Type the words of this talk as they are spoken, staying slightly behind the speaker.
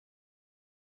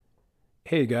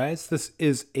Hey guys, this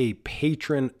is a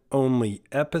patron-only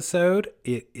episode.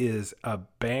 It is a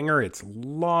banger. It's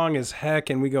long as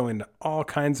heck, and we go into all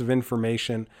kinds of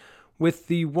information with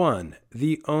the one,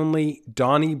 the only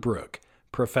Donnie Brooke,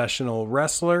 professional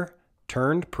wrestler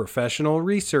turned professional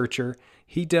researcher.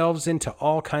 He delves into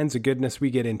all kinds of goodness.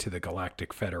 We get into the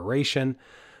Galactic Federation.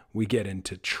 We get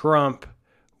into Trump.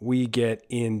 We get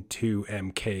into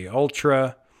MK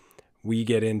Ultra. We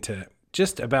get into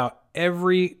just about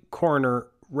every corner,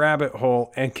 rabbit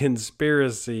hole, and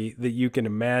conspiracy that you can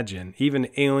imagine, even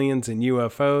aliens and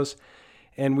UFOs.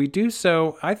 And we do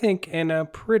so, I think, in a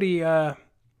pretty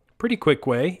quick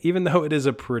way, even though it is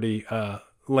a pretty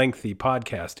lengthy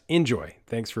podcast. Enjoy.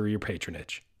 Thanks for your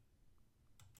patronage.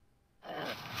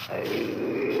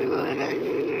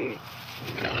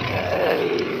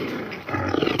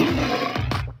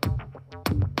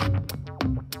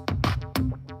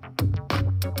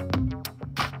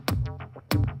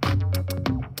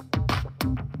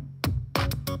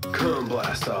 Come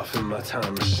blast off in my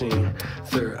time machine.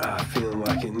 Third eye feeling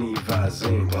like it need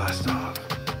Visine. Blast off,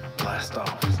 blast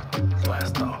off,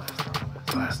 blast off,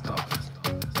 blast off.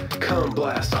 Come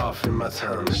blast off in my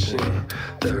time machine.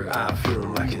 Third eye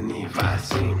feeling like it need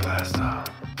Visine. Blast off,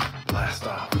 blast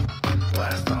off,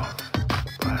 blast off,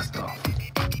 blast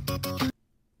off.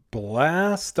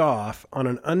 Blast off on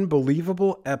an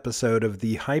unbelievable episode of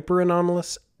the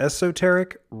Hyper-Anomalous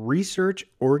Esoteric Research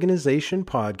Organization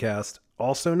podcast,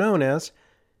 also known as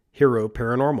Hero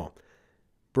Paranormal,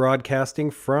 broadcasting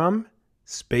from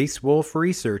Space Wolf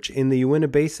Research in the Uinta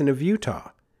Basin of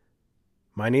Utah.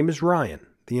 My name is Ryan,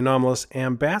 the anomalous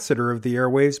ambassador of the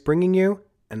airwaves, bringing you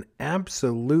an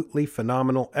absolutely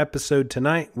phenomenal episode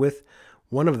tonight with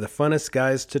one of the funnest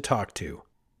guys to talk to,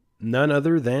 none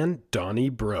other than Donnie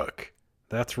Brooke.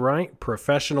 That's right,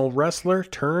 professional wrestler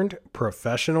turned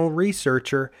professional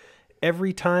researcher.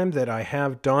 Every time that I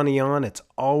have Donnie on, it's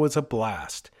always a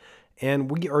blast.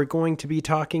 And we are going to be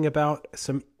talking about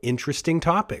some interesting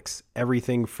topics.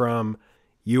 Everything from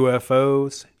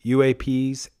UFOs,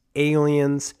 UAPs,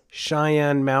 aliens,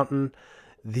 Cheyenne Mountain,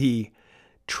 the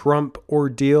Trump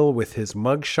ordeal with his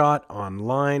mugshot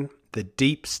online, the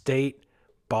deep state,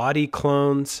 body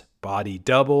clones, body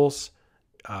doubles,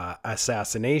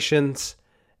 assassinations,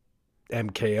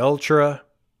 MK Ultra,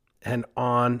 and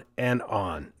on and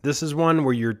on. This is one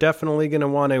where you're definitely going to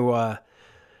want to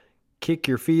kick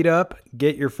your feet up,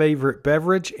 get your favorite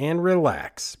beverage, and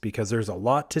relax, because there's a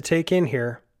lot to take in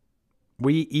here.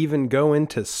 We even go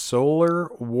into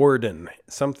Solar Warden,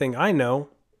 something I know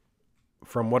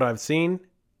from what I've seen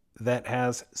that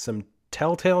has some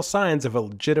telltale signs of a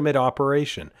legitimate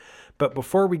operation. But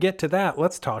before we get to that,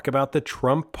 let's talk about the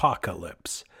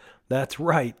TRUMPocalypse. That's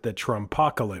right, the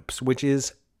TRUMPocalypse, which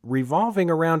is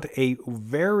revolving around a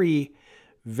very,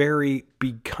 very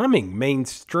becoming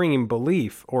mainstream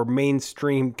belief or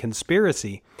mainstream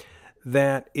conspiracy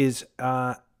that is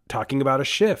talking about a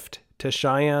shift to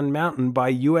Cheyenne Mountain by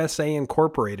USA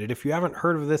Incorporated. If you haven't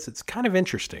heard of this, it's kind of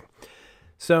interesting.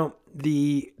 So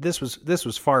this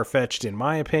was far-fetched in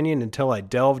my opinion until I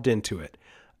delved into it.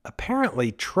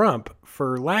 Apparently Trump,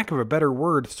 for lack of a better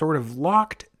word, sort of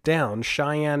locked down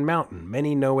Cheyenne Mountain.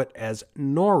 Many know it as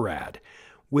NORAD,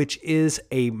 which is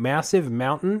a massive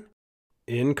mountain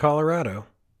in Colorado,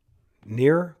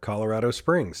 near Colorado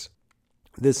Springs.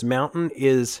 This mountain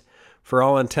is, for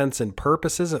all intents and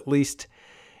purposes, at least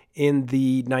in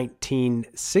the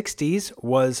 1960s,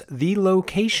 was the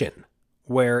location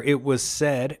where it was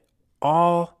said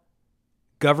all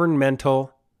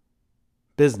governmental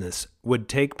business would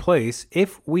take place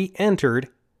if we entered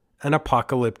an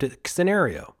apocalyptic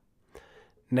scenario.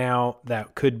 Now,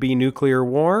 that could be nuclear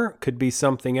war, could be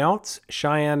something else.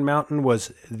 Cheyenne Mountain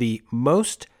was the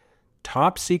most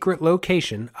top secret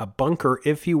location, a bunker,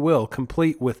 if you will,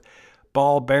 complete with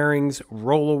ball bearings,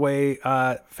 rollaway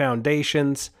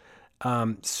foundations,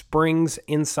 springs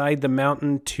inside the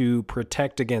mountain to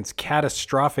protect against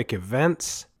catastrophic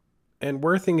events. And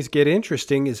where things get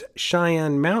interesting is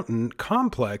Cheyenne Mountain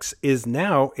Complex is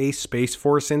now a Space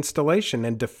Force installation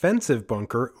and defensive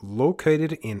bunker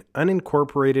located in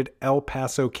unincorporated El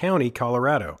Paso County,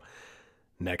 Colorado,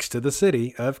 next to the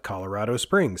city of Colorado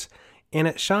Springs. And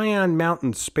at Cheyenne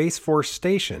Mountain Space Force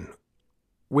Station,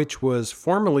 which was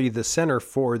formerly the center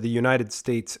for the United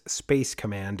States Space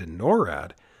Command and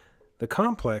NORAD, the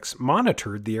complex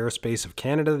monitored the airspace of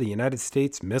Canada, the United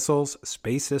States, missiles,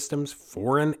 space systems,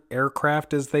 foreign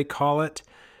aircraft as they call it.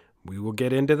 We will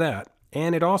get into that.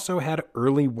 And it also had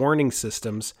early warning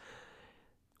systems.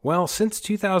 Well, since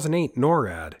 2008,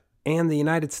 NORAD and the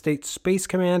United States Space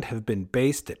Command have been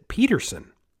based at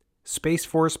Peterson Space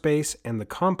Force Base, and the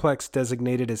complex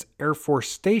designated as Air Force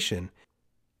Station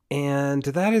And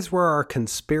that is where our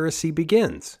conspiracy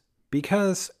begins,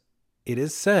 because it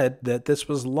is said that this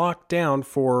was locked down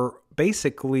for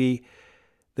basically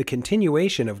the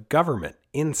continuation of government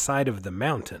inside of the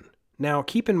mountain. Now,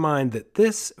 keep in mind that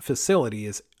this facility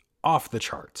is off the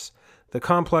charts. The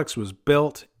complex was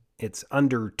built, it's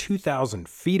under 2,000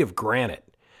 feet of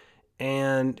granite,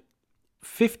 and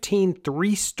 15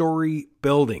 three-story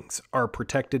buildings are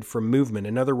protected from movement.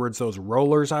 In other words, those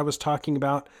rollers I was talking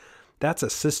about, that's a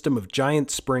system of giant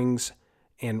springs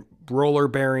and roller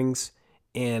bearings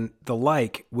and the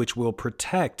like, which will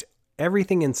protect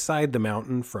everything inside the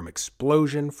mountain from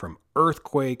explosion, from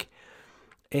earthquake,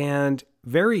 and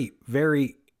very,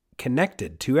 very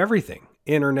connected to everything.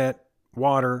 Internet,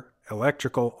 water,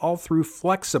 electrical, all through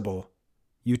flexible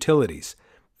utilities.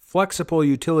 Flexible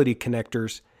utility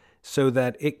connectors so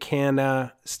that it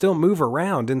can still move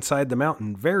around inside the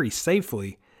mountain very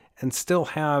safely and still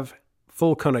have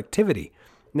full connectivity.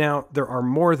 Now, there are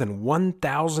more than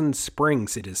 1,000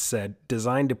 springs, it is said,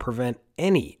 designed to prevent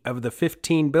any of the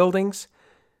 15 buildings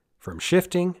from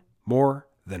shifting more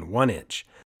than 1 inch.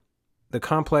 The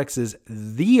complex is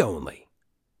the only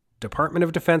Department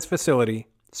of Defense facility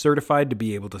certified to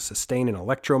be able to sustain an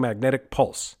electromagnetic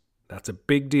pulse. That's a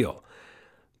big deal,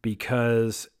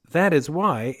 because that is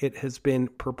why it has been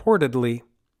purportedly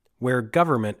where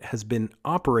government has been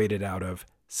operated out of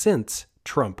since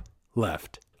Trump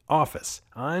left office.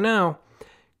 I know,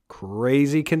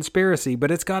 crazy conspiracy,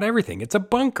 but it's got everything. It's a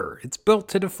bunker. It's built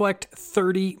to deflect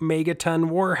 30 megaton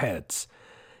warheads,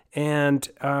 and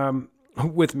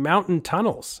with mountain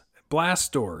tunnels,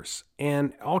 blast doors,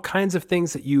 and all kinds of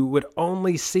things that you would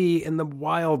only see in the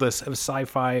wildest of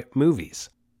sci-fi movies.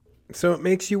 So it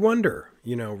makes you wonder,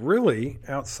 really,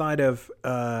 outside of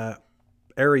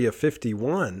Area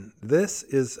 51, this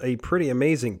is a pretty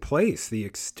amazing place. The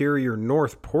exterior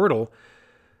north portal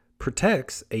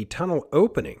protects a tunnel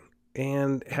opening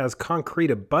and has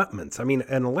concrete abutments. I mean,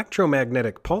 an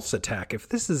electromagnetic pulse attack, if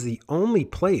this is the only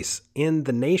place in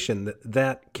the nation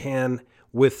that can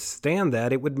withstand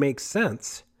that, it would make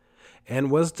sense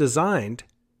and was designed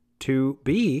to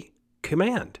be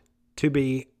command, to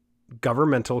be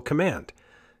governmental command.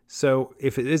 So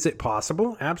is it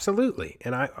possible? Absolutely.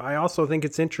 And I also think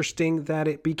it's interesting that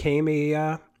it became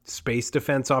a Space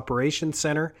Defense Operations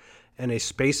Center and a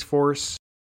Space Force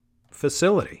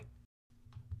facility,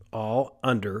 all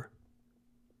under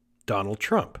Donald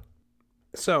Trump.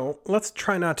 So let's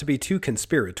try not to be too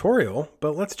conspiratorial,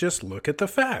 but let's just look at the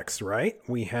facts, right?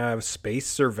 We have space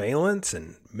surveillance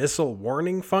and missile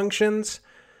warning functions,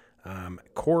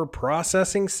 core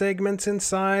processing segments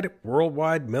inside,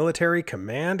 worldwide military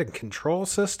command and control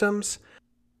systems,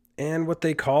 and what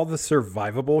they call the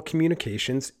Survivable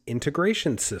Communications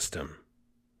Integration System.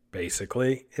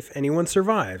 Basically, if anyone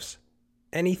survives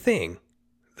anything,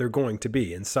 they're going to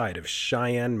be inside of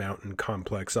Cheyenne Mountain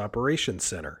Complex Operations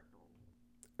Center.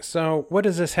 So what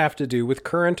does this have to do with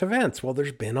current events? Well,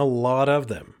 there's been a lot of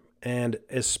them, and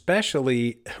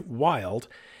especially wild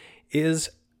is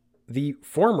the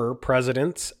former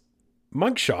president's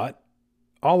mugshot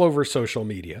all over social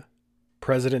media.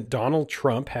 President Donald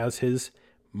Trump has his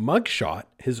mugshot,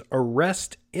 his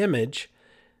arrest image,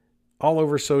 all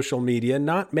over social media.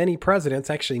 Not many presidents,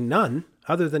 actually none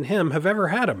other than him, have ever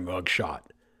had a mugshot.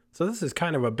 So this is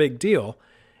kind of a big deal,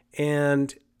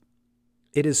 and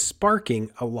it is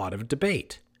sparking a lot of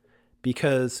debate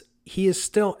because he is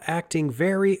still acting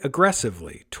very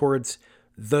aggressively towards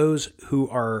those who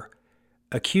are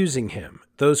accusing him,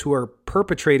 those who are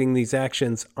perpetrating these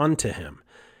actions unto him.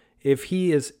 If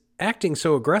he is acting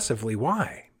so aggressively,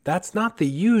 why? That's not the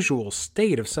usual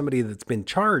state of somebody that's been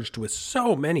charged with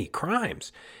so many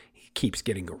crimes. He keeps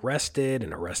getting arrested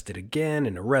and arrested again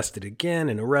and arrested again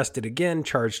and arrested again,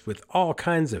 charged with all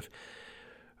kinds of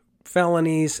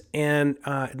felonies, and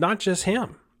not just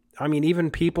him. I mean,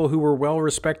 even people who were well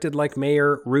respected like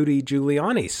Mayor Rudy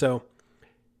Giuliani. So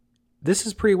this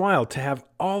is pretty wild to have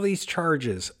all these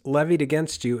charges levied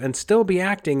against you and still be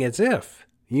acting as if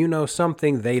you know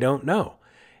something they don't know,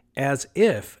 as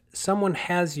if someone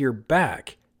has your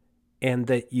back and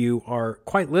that you are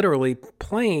quite literally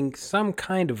playing some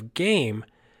kind of game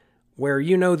where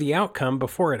you know the outcome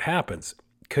before it happens.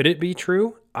 Could it be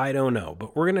true? I don't know,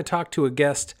 but we're going to talk to a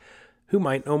guest who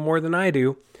might know more than I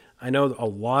do. I know a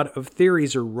lot of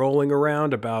theories are rolling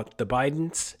around about the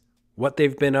Bidens, what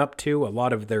they've been up to, a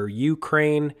lot of their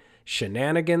Ukraine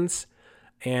shenanigans,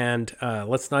 and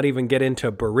let's not even get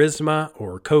into Burisma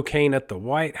or cocaine at the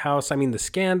White House. I mean, the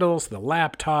scandals, the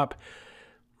laptop.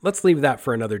 Let's leave that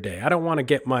for another day. I don't want to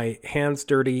get my hands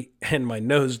dirty and my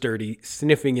nose dirty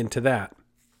sniffing into that,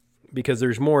 because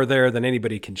there's more there than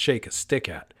anybody can shake a stick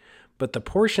at. But the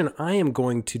portion I am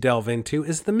going to delve into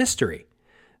is the mystery.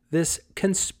 This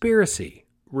conspiracy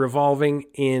revolving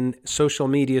in social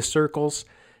media circles.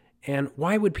 And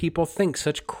why would people think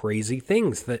such crazy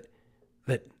things that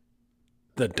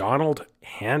the Donald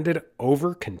handed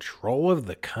over control of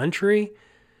the country,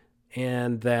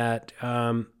 and that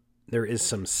there is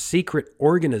some secret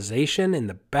organization in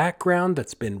the background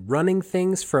that's been running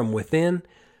things from within?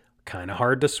 Kind of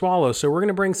hard to swallow. So we're going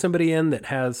to bring somebody in that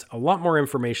has a lot more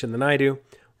information than I do.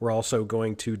 We're also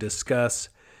going to discuss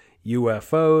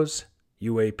UFOs,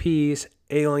 UAPs,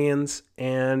 aliens,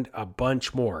 and a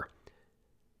bunch more.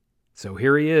 So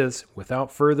here he is,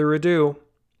 without further ado,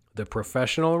 the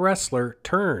professional wrestler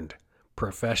turned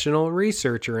professional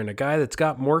researcher and a guy that's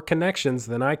got more connections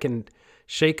than I can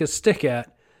shake a stick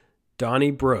at, Donnie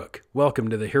Brooke. Welcome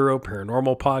to the Hero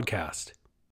Paranormal Podcast.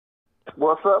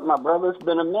 What's up, my brother? It's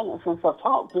been a minute since I've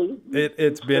talked to you.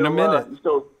 It's been a minute.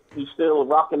 You still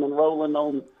rocking and rolling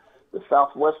on the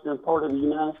southwestern part of the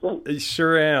United States? I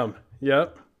sure am.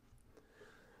 Yep.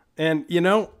 And, you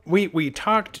know, we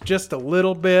talked just a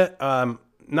little bit,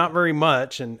 not very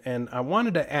much, and I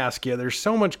wanted to ask you, there's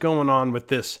so much going on with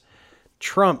this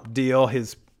Trump deal.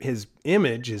 His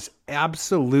image is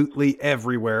absolutely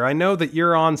everywhere. I know that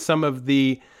you're on some of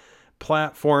the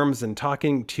platforms and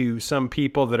talking to some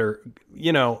people that are,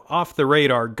 you know, off the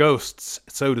radar ghosts,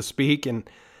 so to speak, and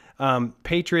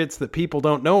patriots that people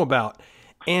don't know about.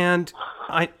 And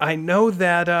I know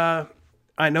that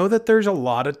there's a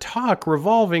lot of talk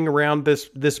revolving around this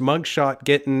mugshot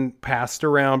getting passed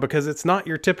around, because it's not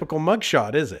your typical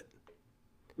mugshot, is it?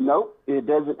 Nope, it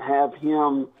doesn't have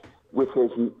him with his,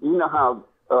 you know how,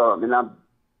 and I'm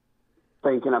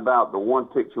thinking about the one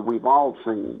picture we've all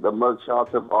seen, the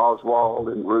mugshots of Oswald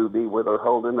and Ruby, where they're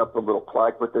holding up a little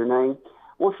plaque with their name.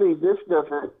 Well, see, this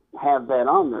doesn't have that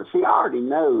on there. See, I already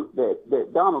know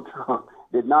that Donald Trump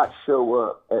did not show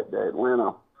up at the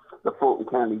Atlanta, the Fulton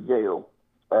County Jail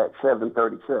at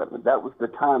 7:37. That was the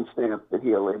timestamp that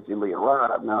he allegedly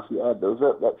arrived. Now, if you add those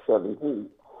up, that's 17.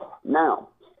 Now,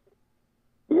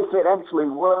 if it actually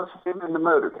was him in the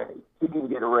motorcade, he can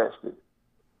get arrested.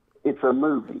 It's a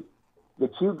movie. The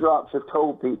Q-drops have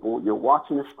told people you're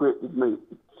watching a scripted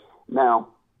movie. Now,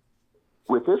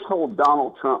 with this whole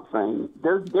Donald Trump thing,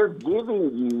 they're giving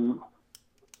you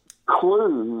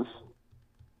clues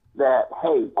that,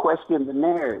 hey, question the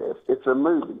narrative. It's a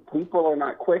movie. People are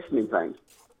not questioning things.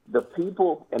 The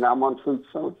people, and I'm on Truth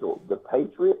Social, the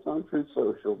patriots on Truth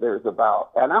Social, there's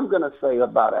about, and I'm going to say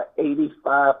about an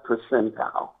 85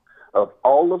 percentile of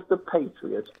all of the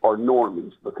patriots are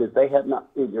normies, because they have not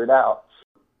figured out,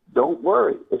 don't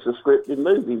worry, it's a scripted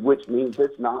movie, which means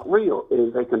it's not real. It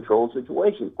is a controlled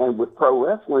situation. And with pro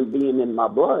wrestling being in my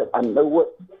blood, I know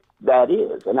what that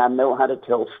is, and I know how to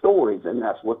tell stories, and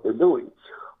that's what they're doing.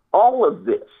 All of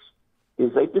this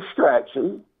is a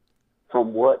distraction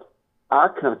from what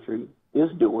our country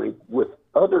is doing with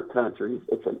other countries.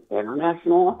 It's an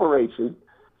international operation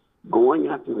going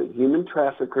after the human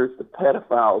traffickers, the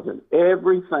pedophiles, and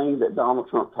everything that Donald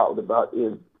Trump talked about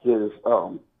in his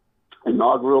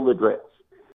inaugural address.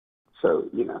 So,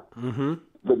 you know,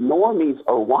 the normies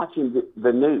are watching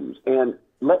the news. And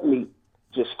let me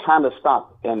just kind of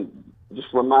stop and just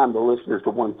remind the listeners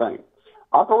of one thing.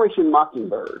 Operation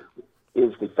Mockingbird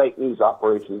is the fake news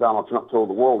operation Donald Trump told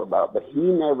the world about, but he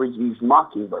never used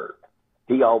Mockingbird.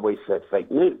 He always said fake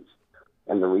news.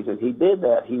 And the reason he did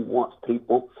that, he wants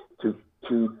people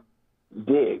to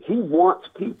dig. He wants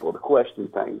people to question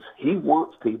things. He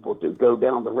wants people to go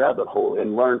down the rabbit hole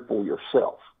and learn for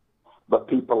yourself. But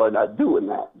people are not doing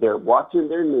that. They're watching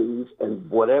their news, and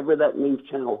whatever that news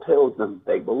channel tells them,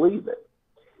 they believe it.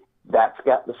 That's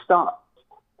got to stop.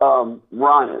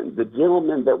 Ryan, the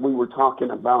gentleman that we were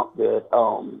talking about that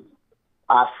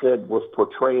I said was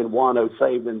portraying Wano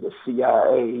Sabin, the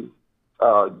CIA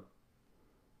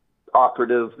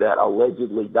operative that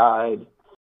allegedly died.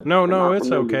 No,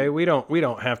 it's okay. We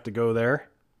don't have to go there.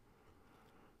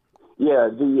 Yeah,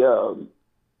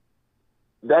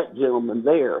 that gentleman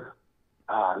there.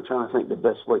 I'm trying to think the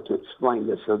best way to explain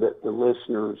this so that the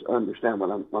listeners understand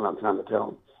what I'm trying to tell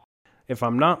them. If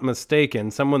I'm not mistaken,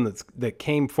 someone that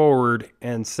came forward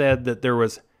and said that there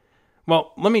was,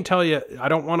 well, let me tell you, I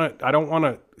don't want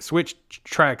to switch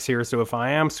tracks here. So if I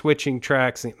am switching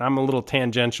tracks and I'm a little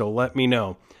tangential, let me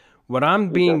know. What I'm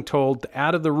being told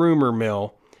out of the rumor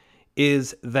mill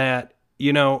is that,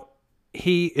 you know,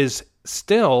 he is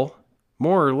still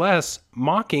more or less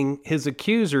mocking his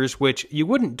accusers, which you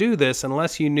wouldn't do this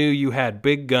unless you knew you had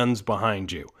big guns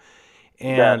behind you.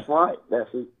 And that's right. That's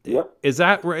it. Yep. Is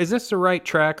this the right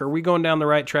track? Are we going down the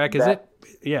right track?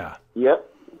 Yeah. Yep.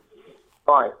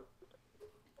 All right.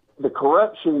 the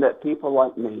corruption that people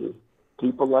like me,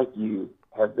 people like you,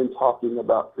 have been talking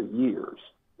about for years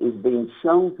is being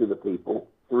shown to the people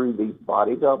through these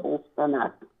body doubles and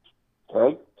actors.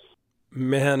 Okay?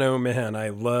 Man, oh man, I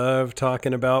love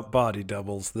talking about body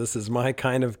doubles. This is my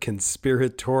kind of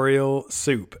conspiratorial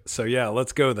soup. So yeah,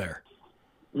 let's go there.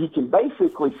 You can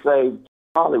basically say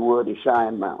Hollywood is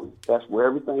Cheyenne Mountain. That's where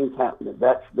everything's happening.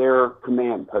 That's their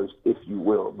command post, if you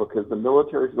will, because the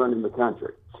military is running the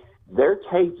country. They're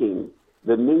taking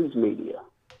the news media,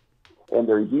 and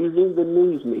they're using the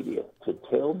news media to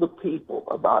tell the people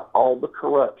about all the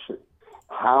corruption.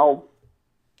 How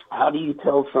do you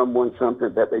tell someone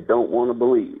something that they don't want to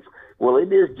believe? Well,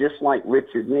 it is just like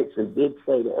Richard Nixon did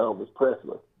say to Elvis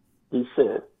Presley. He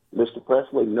said, Mr.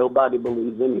 Presley, nobody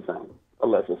believes anything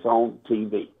unless it's on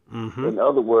TV. Mm-hmm. In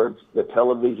other words, the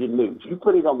television news. You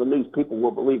put it on the news, people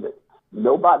will believe it.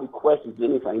 Nobody questions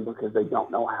anything because they don't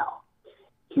know how.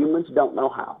 Humans don't know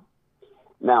how.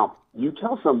 Now, you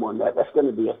tell someone that, that's going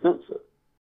to be offensive.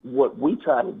 What we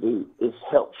try to do is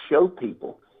help show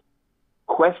people,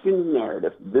 question the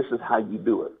narrative, this is how you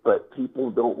do it, but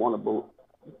people don't want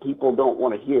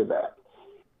to hear that.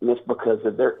 And it's because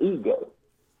of their ego.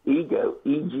 Ego,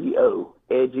 E-G-O,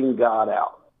 edging God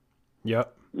out.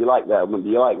 Yep. You like that one? Do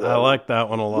you like that I like that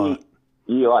one a lot.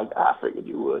 You like, I figured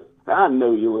you would. I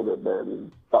know you would have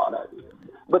thought I did.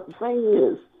 But the thing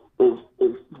is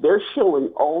they're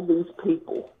showing all these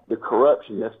people the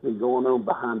corruption that's been going on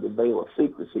behind the veil of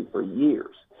secrecy for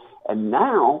years. And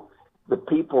now the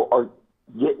people are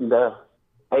getting the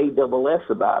ASS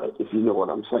about it, if you know what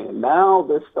I'm saying. Now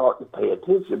they're starting to pay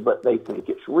attention, but they think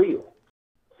it's real.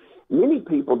 Many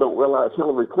people don't realize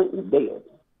Hillary Clinton's dead.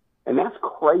 And that's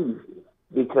crazy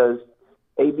because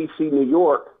ABC New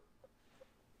York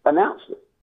announced it.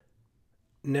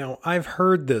 Now, I've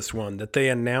heard this one, that they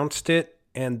announced it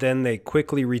and then they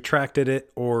quickly retracted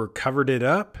it or covered it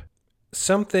up.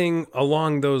 Something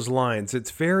along those lines.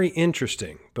 It's very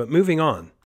interesting, but moving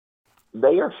on.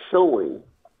 They are showing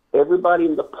everybody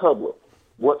in the public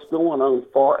what's going on as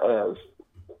far as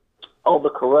all the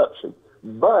corruption,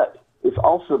 but it's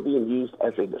also being used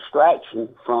as a distraction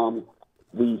from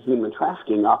the human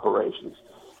trafficking operations.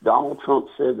 Donald Trump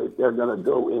said that they're going to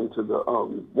go into the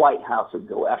White House and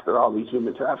go after all these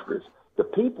human traffickers. The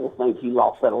people think he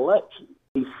lost that election.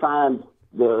 He signed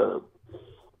the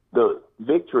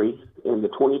victory in the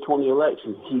 2020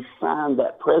 election. He signed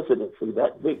that presidency,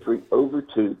 that victory, over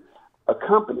to a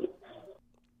company.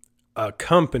 A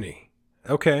company.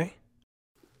 Okay.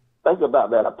 Think about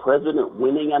that. A president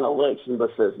winning an election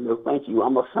but says, no, thank you,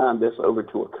 I'm going to sign this over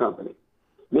to a company.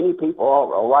 Many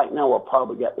people right now will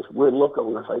probably get this weird look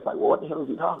on their face like, well, what the hell is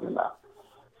he talking about?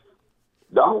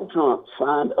 Donald Trump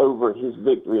signed over his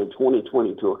victory in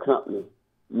 2020 to a company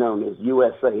known as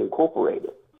USA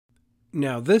Incorporated.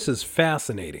 Now, this is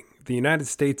fascinating. The United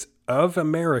States of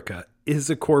America is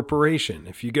a corporation.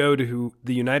 If you go to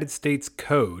the United States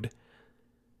Code,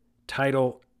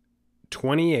 Title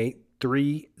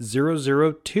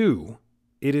 283002,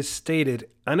 it is stated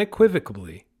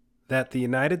unequivocally that the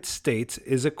United States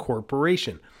is a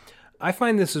corporation. I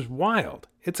find this is wild.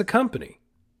 It's a company.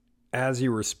 As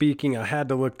you were speaking, I had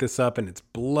to look this up and it's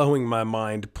blowing my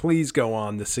mind. Please go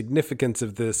on. The significance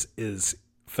of this is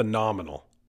phenomenal.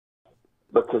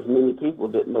 Because many people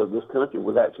didn't know this country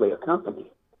was actually a company.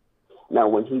 Now,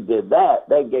 when he did that,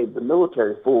 that gave the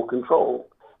military full control.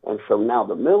 And so now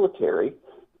the military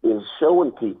is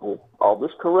showing people all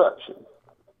this corruption.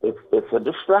 It's a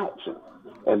distraction.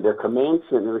 And their command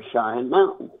center is Cheyenne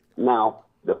Mountain. Now,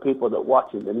 the people that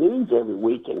watching the news every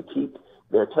week and keep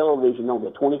their television on the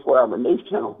 24-hour news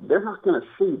channel, they're not going to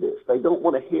see this. They don't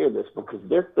want to hear this because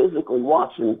they're physically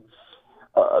watching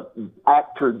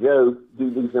actor Joe do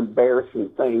these embarrassing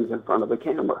things in front of the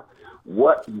camera.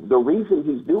 The reason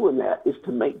he's doing that is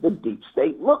to make the deep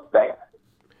state look bad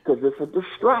because it's a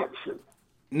distraction.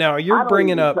 Now, you're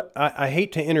bringing up, I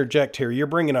hate to interject here, you're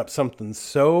bringing up something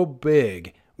so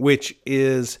big, which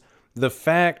is the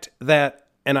fact that,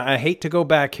 and I hate to go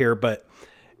back here, but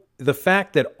the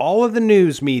fact that all of the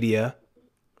news media,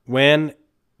 when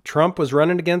Trump was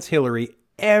running against Hillary,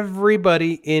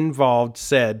 everybody involved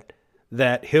said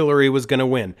that Hillary was going to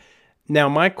win. Now,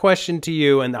 my question to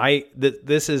you, and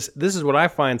this is what I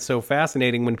find so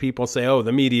fascinating when people say, "Oh,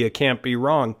 the media can't be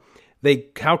wrong."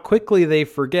 How quickly they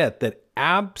forget that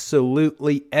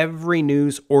absolutely every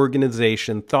news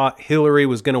organization thought Hillary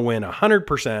was going to win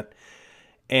 100%,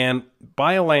 and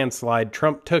by a landslide,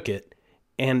 Trump took it,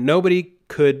 and nobody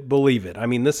could believe it. I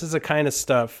mean, this is the kind of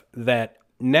stuff that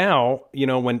now, you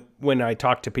know, when I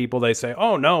talk to people, they say,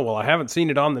 "Oh no, well, I haven't seen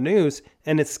it on the news,"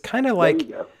 and it's kind of like,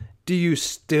 do you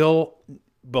still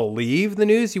believe the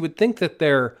news. You would think that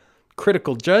their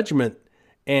critical judgment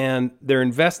and their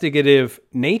investigative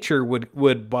nature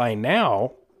would by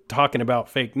now, talking about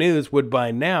fake news, would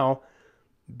by now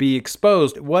be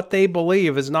exposed. What they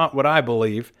believe is not what I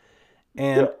believe.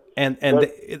 And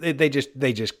they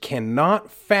just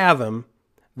cannot fathom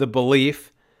the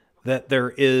belief that there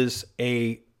is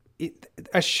a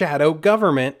shadow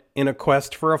government in a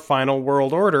quest for a final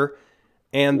world order,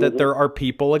 and that there are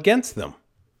people against them.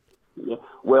 Yeah.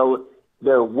 Well,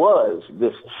 there was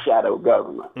this shadow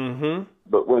government,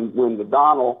 but when the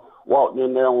Donald walked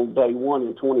in there on day one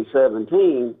in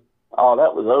 2017, all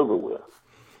that was over with.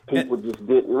 People just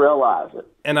didn't realize it.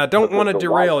 And I don't want to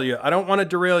derail you. I don't want to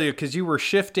derail you because you were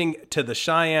shifting to the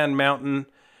Cheyenne Mountain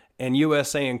and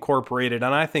USA Incorporated.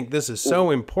 And I think this is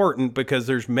so important because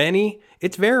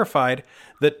it's verified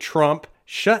that Trump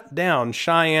shut down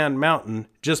Cheyenne Mountain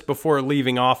just before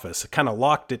leaving office. It kind of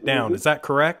locked it down. Is that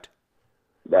correct?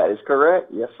 That is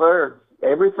correct. Yes, sir.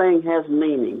 Everything has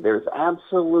meaning. There's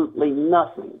absolutely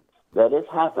nothing that is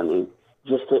happening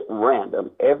just at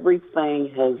random.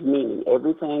 Everything has meaning.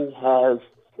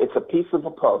 It's a piece of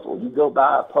a puzzle. You go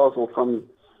buy a puzzle from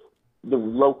the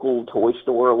local toy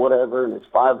store or whatever, and it's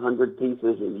 500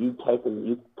 pieces, and you take them,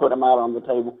 you put them out on the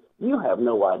table. You have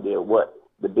no idea what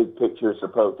the big picture is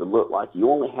supposed to look like.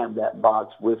 You only have that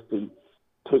box with the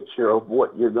picture of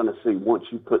what you're going to see once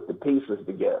you put the pieces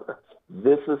together.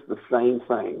 This is the same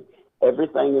thing.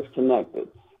 Everything is connected.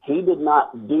 He did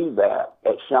not do that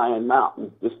at Cheyenne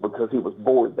Mountain just because he was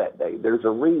bored that day. There's a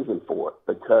reason for it,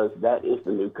 because that is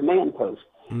the new command post.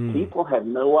 People have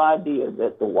no idea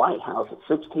that the White House at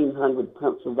 1600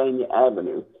 Pennsylvania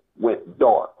Avenue went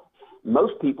dark.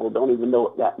 Most people don't even know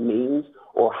what that means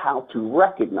or how to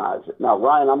recognize it. Now,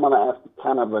 Ryan, I'm going to ask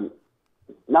kind of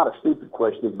not a stupid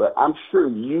question, but I'm sure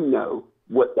you know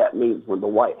what that means when the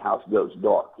White House goes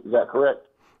dark. Is that correct?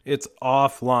 It's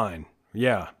offline.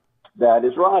 Yeah. That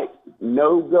is right.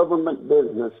 No government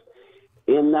business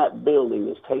in that building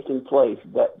is taking place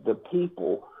that the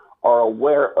people are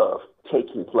aware of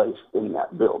taking place in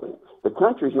that building. The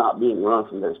country's not being run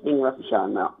from there. It's being run from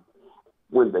Cheyenne Mountain.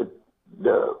 When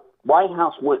the White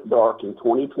House went dark in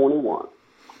 2021,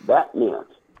 that meant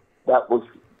that was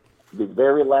the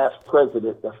very last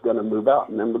president that's going to move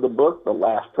out. Remember the book, The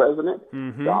Last President?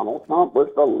 Donald Trump was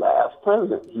the last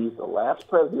president. He's the last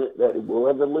president that will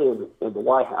ever live in the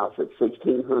White House at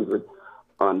 1600,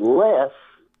 unless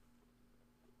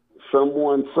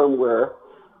someone somewhere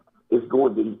is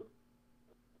going to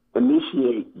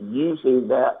initiate using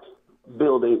that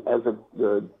building as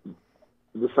the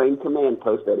same command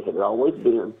post that it had always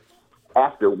been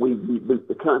after we reboot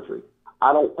the country.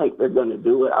 I don't think they're going to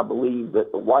do it. I believe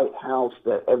that the White House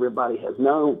that everybody has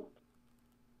known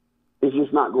is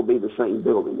just not going to be the same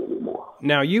building anymore.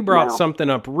 Now, you brought something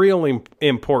up really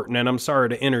important, and I'm sorry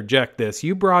to interject this.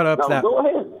 You brought up go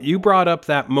ahead. You brought up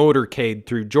that motorcade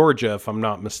through Georgia, if I'm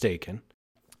not mistaken.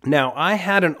 Now, I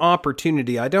had an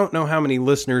opportunity. I don't know how many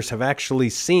listeners have actually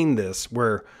seen this,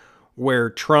 where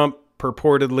Trump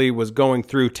purportedly was going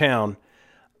through town.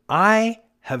 I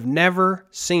have never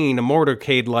seen a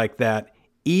motorcade like that,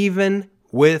 even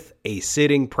with a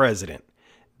sitting president.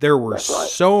 There were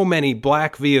so many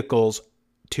black vehicles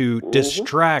to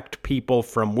distract people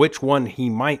from which one he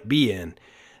might be in.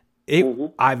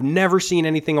 I've never seen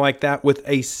anything like that with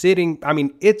a sitting. I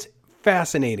mean, it's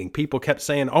fascinating. People kept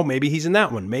saying, oh, maybe he's in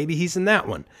that one. Maybe he's in that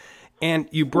one. And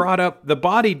you brought up the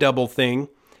body double thing.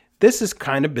 This is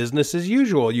kind of business as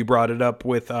usual. You brought it up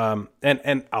with, and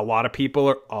a lot of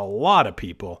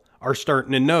people are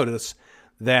starting to notice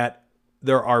that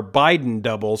there are Biden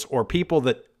doubles, or people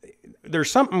that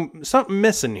there's something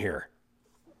missing here.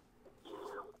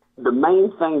 The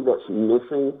main thing that's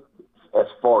missing, as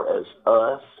far as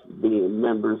us being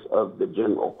members of the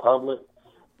general public,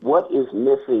 what is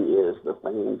missing is the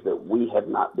things that we have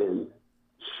not been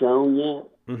shown yet,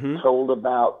 told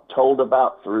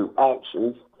about through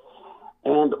actions,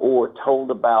 and or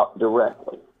told about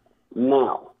directly.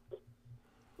 Now,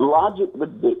 logic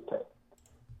would dictate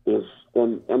is,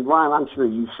 and Ryan, I'm sure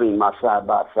you've seen my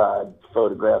side-by-side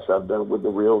photographs I've done with the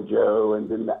real Joe and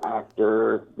then the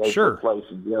actor. They replaced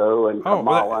Joe and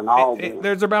Kamala and all that.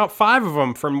 There's about 5 of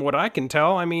them from what I can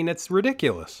tell. I mean, it's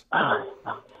ridiculous.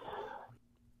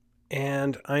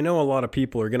 And I know a lot of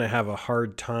people are going to have a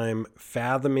hard time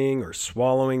fathoming or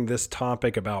swallowing this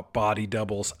topic about body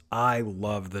doubles. I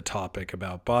love the topic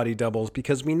about body doubles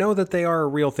because we know that they are a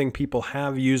real thing. People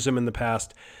have used them in the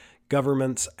past.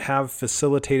 Governments have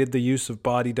facilitated the use of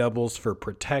body doubles for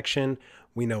protection.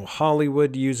 We know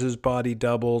Hollywood uses body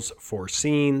doubles for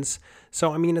scenes.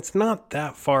 So, I mean, it's not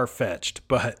that far-fetched,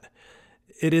 but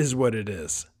it is what it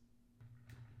is.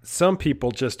 some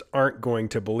people just aren't going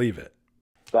to believe it.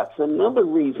 That's another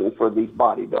reason for these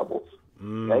body doubles.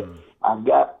 Okay, I've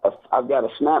got a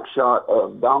snapshot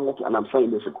of Donald, and I'm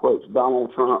saying this in quotes,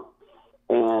 Donald Trump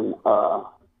and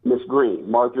Miss Green,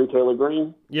 Marjorie Taylor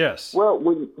Greene. Yes. Well,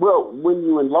 when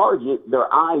you enlarge it,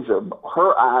 her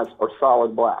eyes are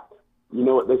solid black. You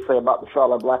know what they say about the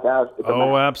solid black eyes?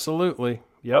 Oh, absolutely.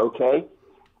 Yep. Okay,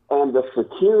 and the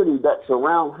security that's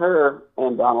around her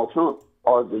and Donald Trump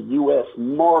are the U.S.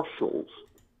 Marshals.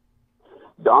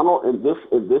 And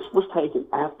this was taken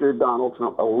after Donald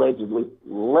Trump allegedly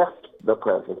left the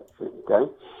presidency,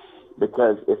 okay?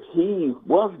 Because if he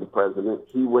was the president,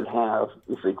 he would have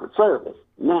the Secret Service.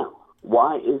 Now,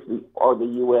 why are the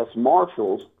U.S.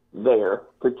 Marshals there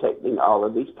protecting all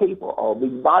of these people, all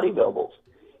these body doubles?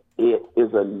 It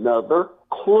is another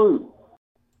clue.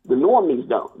 The normies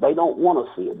don't. They don't want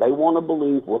to see it. They want to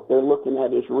believe what they're looking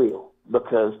at is real.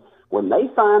 Because when they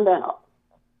find out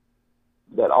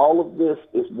that all of this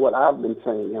is what I've been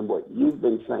saying and what you've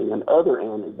been saying and other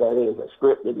animals, that is a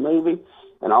scripted movie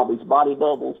and all these body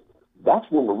doubles, that's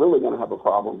when we're really going to have a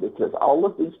problem, because all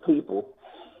of these people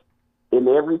in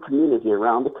every community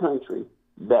around the country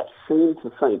that seem to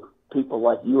think people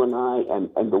like you and I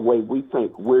and the way we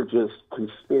think, we're just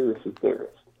conspiracy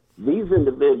theorists. These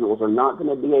individuals are not going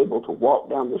to be able to walk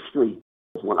down the street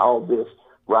when all this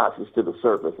rises to the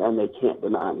surface and they can't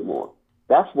deny anymore.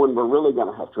 That's when we're really going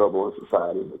to have trouble in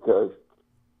society, because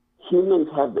humans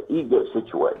have the ego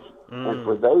situation. And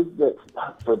for those that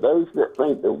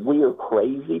think that we are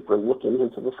crazy for looking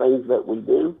into the things that we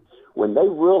do, when they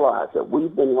realize that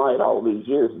we've been right all these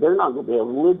years, they're not going to be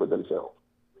able to live with themselves.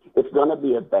 It's going to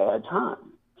be a bad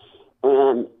time.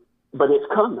 But it's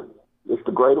coming. It's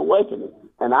the Great Awakening.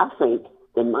 And I think,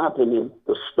 in my opinion,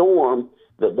 the storm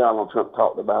that Donald Trump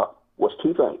talked about was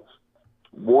two things.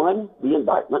 One, the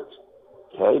indictments.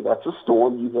 Okay, that's a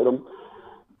storm. You hit them,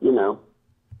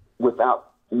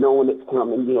 without knowing it's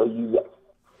coming. You get,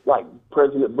 like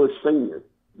President Bush Sr.,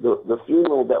 the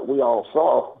funeral that we all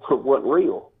saw wasn't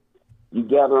real. You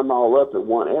gather them all up in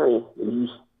one area, and you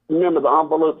remember the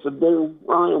envelopes of doom,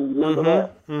 Ryan? You remember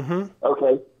that? Mm-hmm.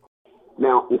 Okay.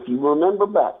 Now, if you remember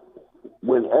back,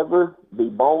 whenever the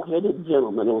bald-headed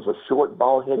gentleman, it was a short,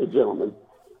 bald-headed gentleman,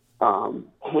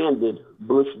 handed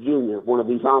Bush Jr. one of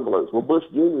these envelopes. Well, Bush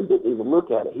Jr. didn't even look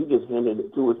at it. He just handed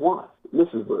it to his wife,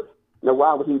 Mrs. Bush. Now,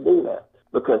 why would he do that?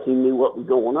 Because he knew what was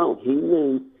going on. He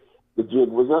knew the jig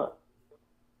was up.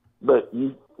 But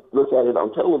you look at it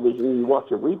on television and you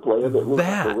watch a replay of it, looks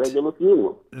like a regular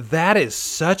funeral. That is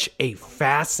such a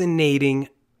fascinating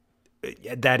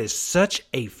bit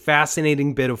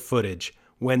of footage.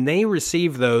 When they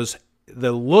receive those,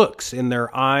 the looks in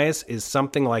their eyes is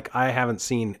something like I haven't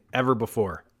seen ever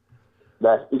before.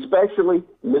 That especially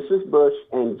Mrs. Bush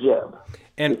and Jeb.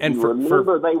 And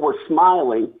remember, they were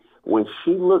smiling when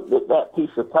she looked at that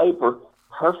piece of paper.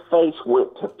 Her face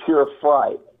went to pure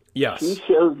fright. Yes. She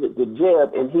shows it to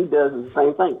Jeb, and he does the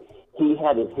same thing. He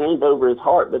had his hand over his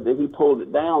heart, but then he pulled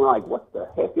it down like, what the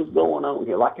heck is going on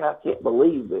here? Like, I can't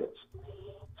believe this.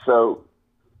 So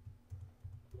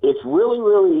it's really,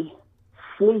 really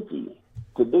sneaky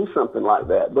to do something like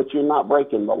that, but you're not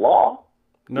breaking the law.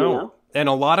 No. And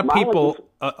a lot of people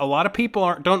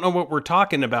don't know what we're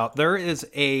talking about. There is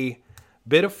a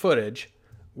bit of footage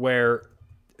where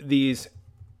these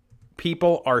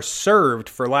people are served,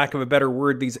 for lack of a better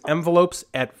word, these envelopes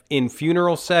in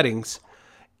funeral settings,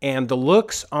 and the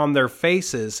looks on their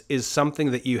faces is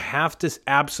something that you have to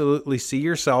absolutely see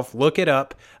yourself. Look it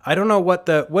up. I don't know what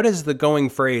is the going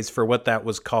phrase for what that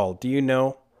was called. Do you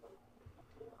know?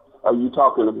 Are you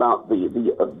talking about the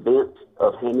event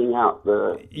of handing out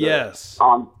the yes.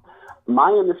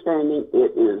 My understanding,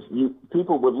 it is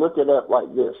people would look it up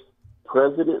like this: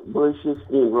 President Bush's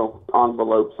funeral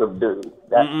envelopes of doom.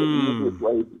 That's the easiest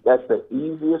way. That's the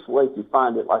easiest way to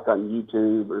find it, like on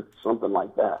YouTube or something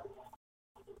like that.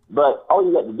 But all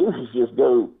you got to do is just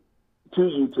go to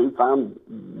YouTube, find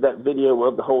that video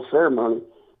of the whole ceremony,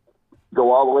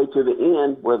 go all the way to the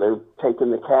end where they're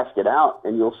taking the casket out,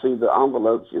 and you'll see the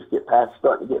envelopes just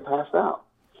starting to get passed out.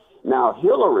 Now,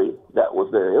 Hillary that was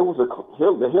there,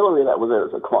 the Hillary that was there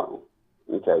is a clone.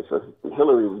 Okay, so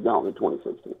Hillary was gone in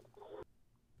 2016.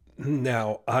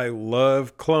 Now, I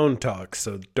love clone talk,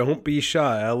 so don't be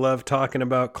shy. I love talking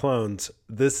about clones.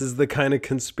 This is the kind of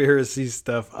conspiracy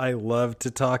stuff I love to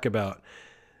talk about.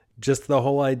 Just the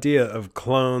whole idea of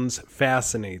clones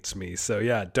fascinates me. So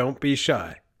yeah, don't be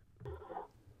shy.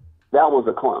 That was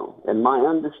a clone. And my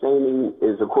understanding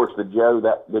is, of course, the Joe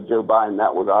Biden,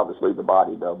 that was obviously the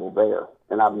body double there.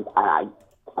 And I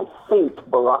think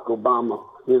Barack Obama,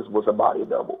 his was a body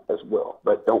double as well.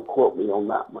 But don't quote me on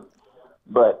that one.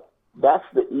 But that's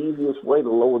the easiest way to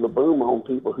lower the boom on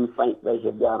people who think they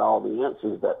have got all the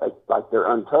answers, that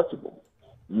they're untouchable.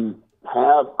 You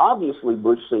have, obviously,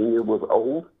 Bush Sr. was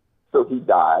old, so he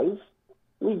dies.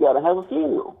 We got to have a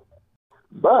funeral.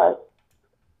 But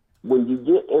when you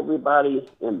get everybody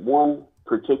in one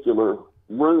particular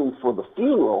room for the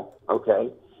funeral, okay,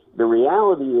 the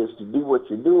reality is to do what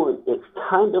you're doing, it's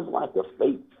kind of like a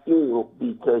fake funeral,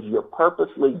 because you're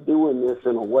purposely doing this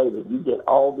in a way that you get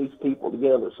all these people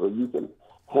together so you can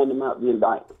hand them out the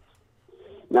indictments.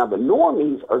 Now, the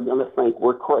normies are going to think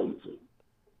we're crazy,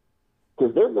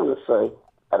 because they're going to say,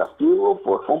 at a funeral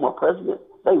for a former president,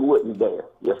 they wouldn't dare.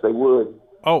 Yes, they would.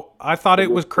 Oh, I thought it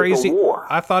was crazy.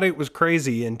 I thought it was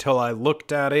crazy until I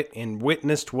looked at it and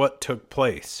witnessed what took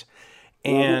place.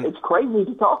 And it's crazy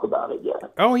to talk about it, yeah.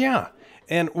 Oh, yeah.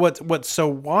 And what's so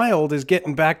wild is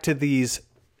getting back to this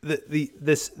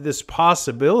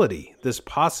possibility,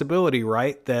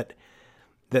 right? That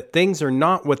things are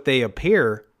not what they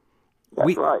appear.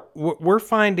 That's right. We're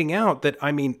finding out that,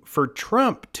 I mean, for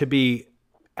Trump to be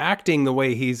acting the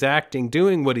way he's acting,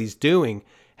 doing what he's doing,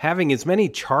 having as many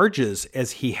charges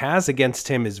as he has against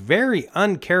him is very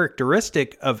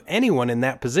uncharacteristic of anyone in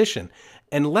that position.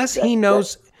 Unless he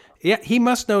knows, he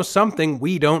must know something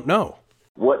we don't know.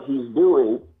 What he's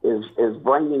doing is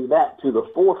bringing that to the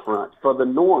forefront for the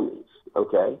normies,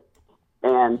 okay?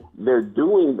 And they're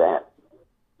doing that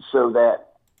so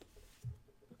that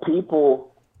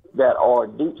people that are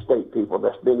deep state people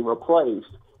that's been replaced,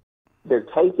 they're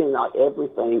taking out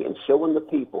everything and showing the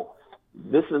people,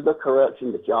 this is the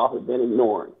corruption that y'all have been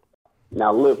ignoring.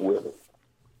 Now live with it.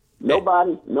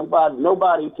 Nobody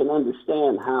can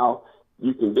understand how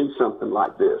you can do something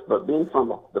like this. But being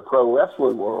from the pro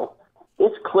wrestling world,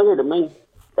 it's clear to me.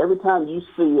 Every time you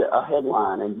see a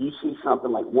headline and you see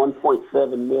something like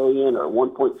 1.7 million or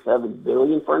 1.7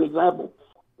 billion, for an example,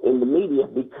 in the media,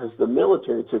 because the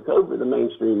military took over the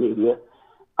mainstream media,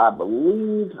 I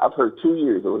believe, I've heard 2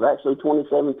 years. It was actually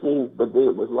 2017, but then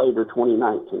it was later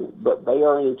 2019. But they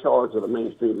are in charge of the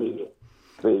mainstream media,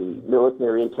 the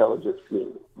military intelligence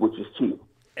community, which is cheap.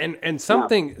 And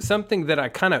something that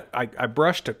I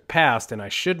brushed past and I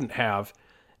shouldn't have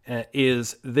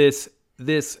is this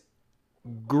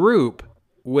group,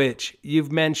 which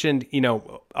you've mentioned,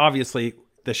 obviously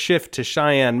the shift to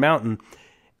Cheyenne Mountain.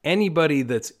 Anybody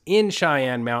that's in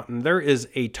Cheyenne Mountain, there is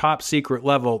a top secret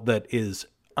level that is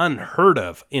unheard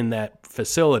of in that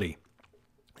facility.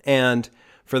 And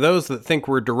for those that think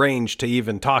we're deranged to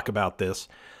even talk about this,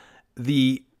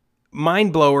 the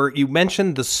mind blower, you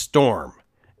mentioned the storm,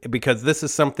 because this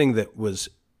is something that was,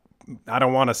 I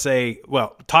don't want to say,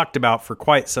 talked about for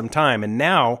quite some time. And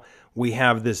now we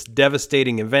have this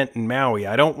devastating event in Maui.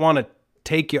 I don't want to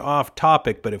take you off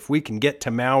topic, but if we can get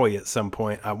to Maui at some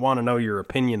point, I want to know your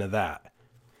opinion of that.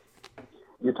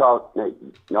 You talk,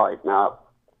 now,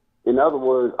 in other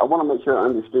words, I want to make sure I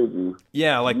understood you.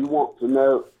 Yeah, you want to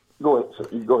know. Go ahead.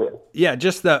 Yeah,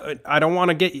 just I don't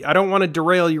want to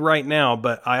derail you right now,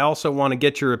 but I also want to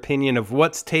get your opinion of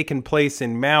what's taken place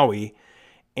in Maui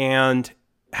and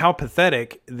how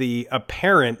pathetic the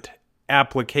apparent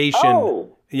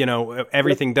application,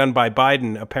 everything done by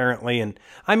Biden apparently. And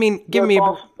I mean,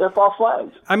 they're false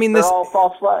flags. I mean, they're all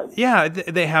false flags. Yeah,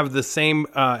 they have the same,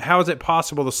 how is it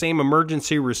possible the same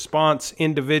emergency response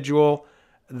individual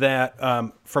that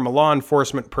from a law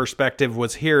enforcement perspective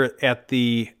was here at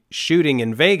the shooting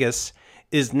in Vegas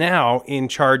is now in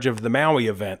charge of the Maui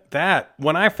event. That,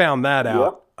 when I found that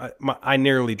out, I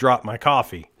nearly dropped my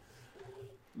coffee.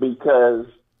 Because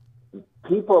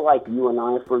people like you and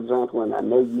I, for example, and I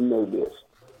know you know this,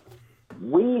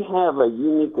 we have a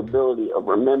unique ability of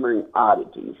remembering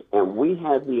oddities, and we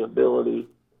have the ability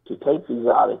to take these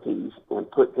oddities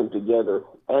and put them together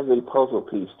as a puzzle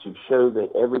piece to show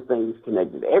that everything is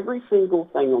connected. Every single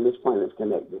thing on this planet is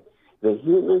connected. The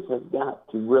humans have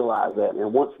got to realize that,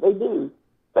 and once they do,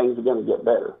 things are going to get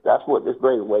better. That's what this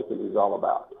Great Awakening is all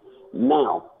about.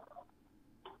 Now,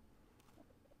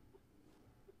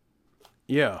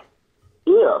 if,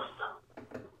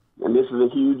 and this is a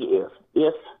huge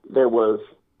if there was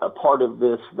a part of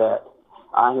this that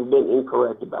I have been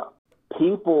incorrect about,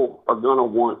 people are going to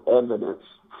want evidence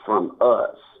from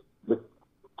us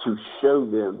to show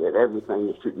them that everything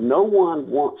is true. No one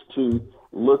wants to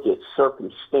look at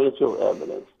circumstantial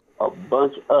evidence, a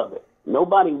bunch of it.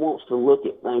 Nobody wants to look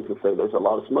at things and say there's a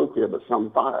lot of smoke here, but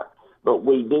some fire. But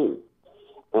we do.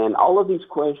 And all of these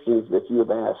questions that you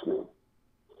have asked me,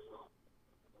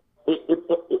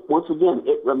 once again,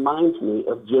 it reminds me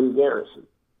of Jim Garrison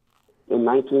in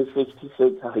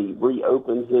 1966, how he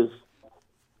reopened his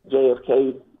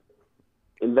JFK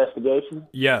investigation.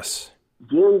 Yes.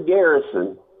 Jim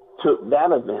Garrison took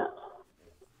that event,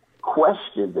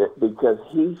 questioned it because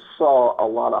he saw a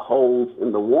lot of holes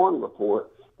in the Warren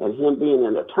report, and him being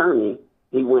an attorney,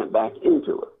 he went back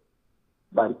into it.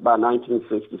 By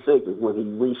 1966 is when he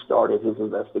restarted his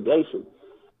investigation.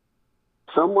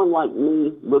 Someone like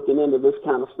me looking into this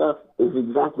kind of stuff is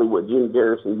exactly what Jim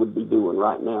Garrison would be doing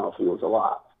right now if he was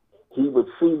alive. He would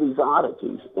see these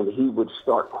oddities, and he would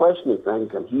start questioning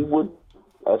things, and he would,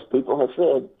 as people have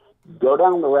said, go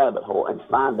down the rabbit hole and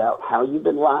find out how you've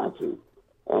been lied to,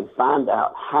 and find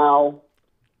out how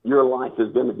your life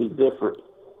is going to be different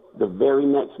the very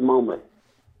next moment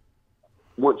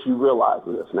once you realize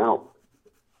this. Now,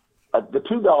 the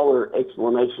 $2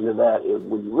 explanation of that is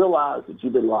when you realize that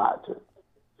you've been lied to,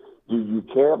 do you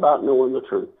care about knowing the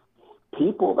truth?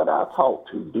 People that I talk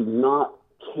to do not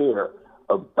care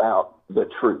about the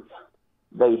truth.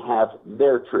 They have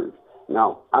their truth.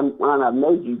 Now, I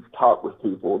know you've talked with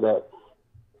people that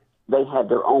they had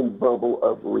their own bubble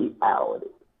of reality,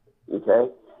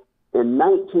 okay?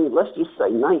 Let's just say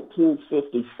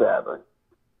 1957,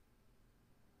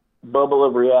 bubble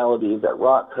of reality is that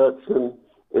Rock Hudson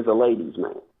is a ladies'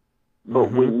 man.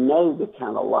 But we know the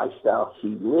kind of lifestyle he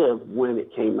lived when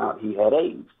it came out he had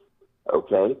AIDS,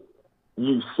 okay?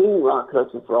 You've seen Rock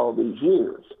Hudson for all these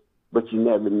years, but you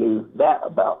never knew that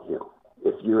about him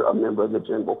if you're a member of the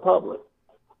general public.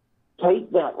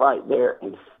 Take that right there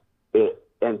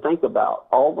and think about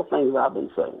all the things I've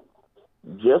been saying.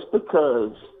 Just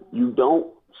because you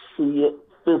don't see it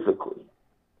physically,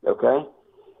 okay?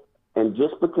 And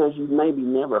just because you've maybe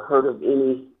never heard of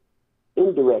any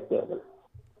indirect evidence,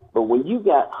 but when you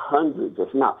got hundreds,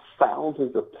 if not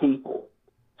thousands of people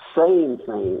saying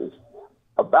things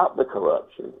about the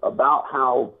corruption, about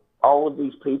how all of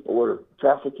these people are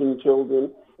trafficking children,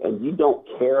 and you don't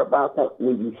care about that,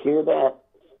 when you hear that,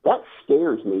 that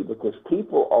scares me because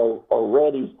people are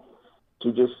ready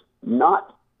to just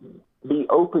not be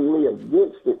openly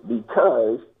against it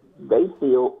because they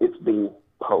feel it's being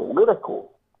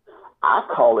political. I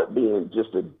call it being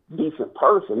just a decent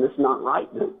person. It's not right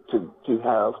to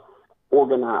have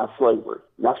organized slavery.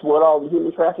 That's what all the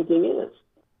human trafficking is.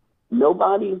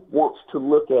 Nobody wants to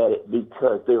look at it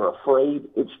because they're afraid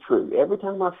it's true. Every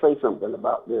time I say something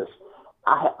about this,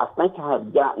 I think I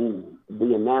have gotten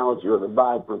the analogy or the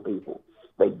vibe from people.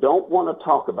 They don't want to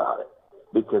talk about it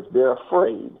because they're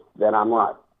afraid that I'm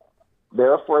right.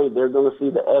 They're afraid they're going to see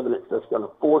the evidence that's going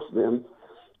to force them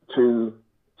to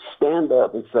stand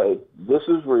up and say, this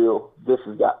is real, this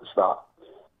has got to stop.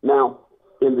 Now,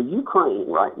 in the Ukraine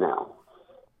right now,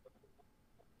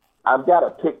 I've got a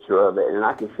picture of it, and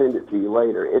I can send it to you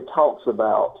later. It talks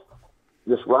about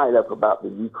this write-up about the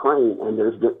Ukraine, and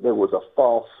there was a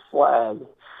false flag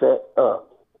set up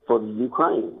for the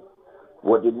Ukraine.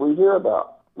 What did we hear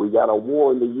about? We got a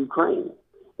war in the Ukraine.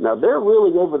 Now, they're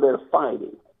really over there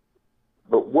fighting,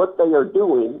 but what they are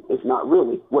doing is not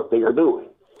really what they are doing.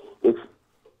 It's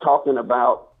talking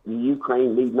about the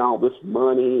Ukraine needing all this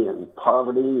money and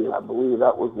poverty, and I believe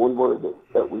that was one word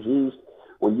that was used.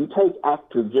 When you take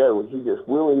Actor Joe and he just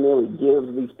willy-nilly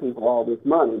gives these people all this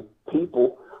money,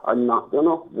 people are not going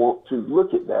to want to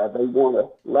look at that. They want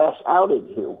to lash out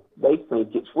at him. They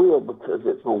think it's real because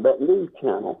it's on that news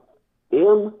channel.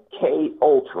 MK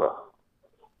Ultra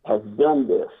has done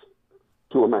this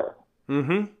to America.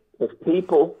 Mm-hmm. Because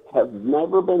people have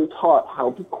never been taught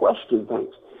how to question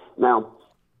things. Now,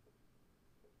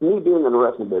 me being in the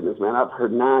wrestling business, man, I've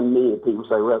heard 9 million people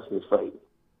say wrestling's fake.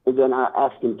 And then I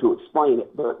ask them to explain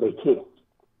it, but they can't.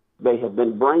 They have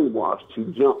been brainwashed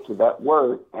to jump to that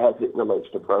word as it relates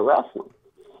to pro wrestling.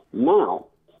 Now,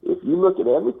 if you look at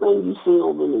everything you see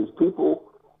on the news,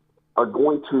 people are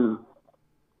going to,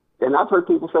 and I've heard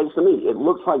people say to me, it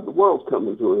looks like the world's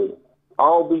coming to an end.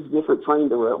 All these different train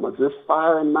derailments, this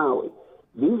fire in Maui,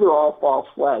 these are all false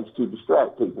flags to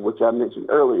distract people, which I mentioned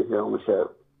earlier here on the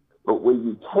show. But when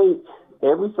you take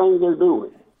everything they're doing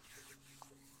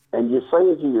and you're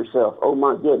saying to yourself, oh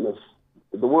my goodness,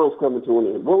 the world's coming to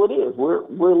an end. Well, it is.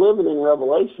 We're living in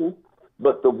Revelation,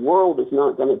 but the world is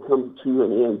not going to come to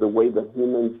an end the way the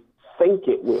humans think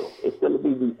it will. It's going to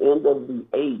be the end of the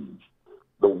age.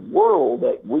 The world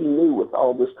that we knew with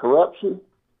all this corruption,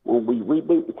 when we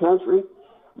reboot the country,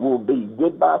 will be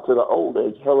goodbye to the old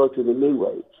age, hello to the new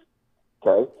age.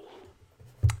 Okay?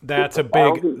 That's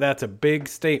a big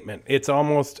statement.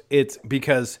 It's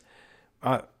because,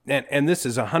 and this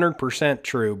is 100%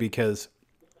 true because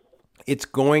it's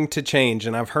going to change.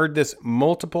 And I've heard this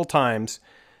multiple times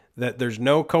that there's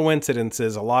no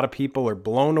coincidences. A lot of people are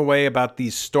blown away about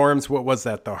these storms. What was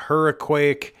that? The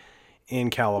hurricane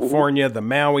in California, the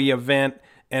Maui event,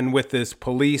 and with this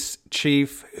police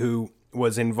chief who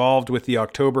was involved with the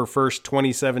October 1st,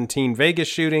 2017 Vegas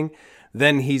shooting.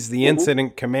 Then he's the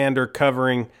incident commander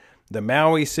covering the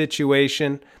Maui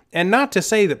situation. And not to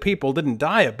say that people didn't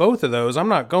die at both of those. I'm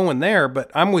not going there,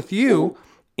 but I'm with you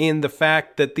in the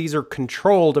fact that these are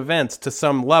controlled events to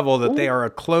some level, that they are a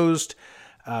closed,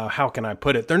 how can I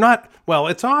put it? They're not, well,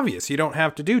 it's obvious. You don't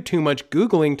have to do too much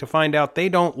Googling to find out they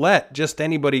don't let just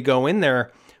anybody go in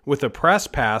there with a press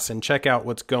pass and check out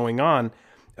what's going on.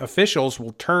 Officials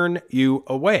will turn you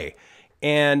away.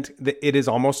 And it is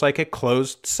almost like a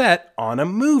closed set on a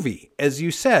movie, as you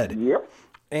said. Yep.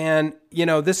 And, you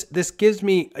know, this gives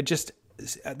me just,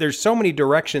 there's so many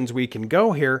directions we can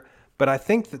go here, but I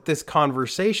think that this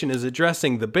conversation is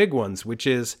addressing the big ones, which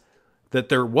is that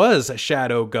there was a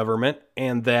shadow government,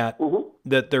 and that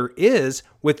that there is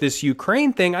with this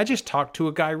Ukraine thing. I just talked to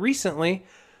a guy recently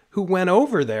who went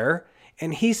over there,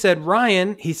 and he said,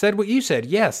 Ryan, he said what you said.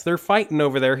 Yes, they're fighting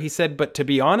over there. He said, but to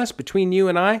be honest, between you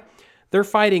and I, they're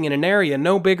fighting in an area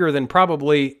no bigger than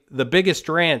probably the biggest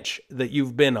ranch that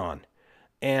you've been on.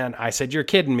 And I said, you're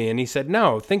kidding me. And he said,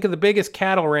 no, think of the biggest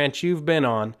cattle ranch you've been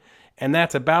on. And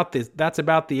that's about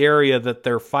the area that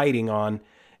they're fighting on.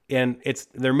 And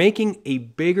they're making a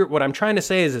bigger, what I'm trying to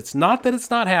say is, it's not that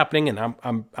it's not happening. And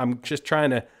I'm just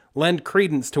trying to lend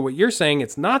credence to what you're saying.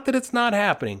 It's not that it's not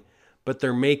happening, but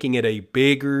they're making it a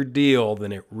bigger deal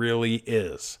than it really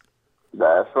is.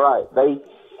 That's right.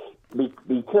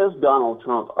 Because Donald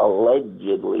Trump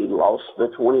allegedly lost the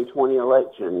 2020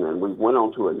 election and we went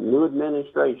on to a new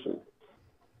administration,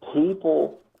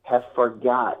 people have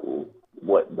forgotten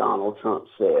what Donald Trump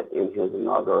said in his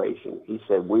inauguration. He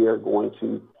said, we are going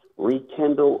to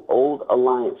rekindle old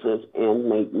alliances and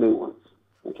make new ones.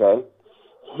 Okay?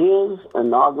 His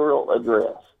inaugural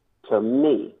address, to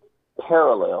me,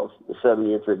 parallels the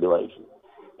 7-year tribulation,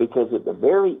 because at the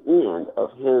very end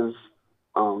of his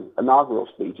inaugural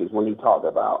speeches, when he talked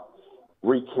about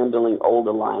rekindling old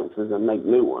alliances and make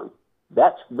new ones,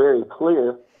 that's very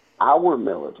clear. Our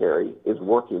military is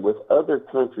working with other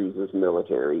countries'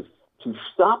 militaries to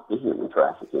stop the human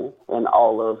trafficking and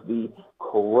all of the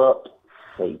corrupt,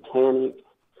 satanic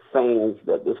things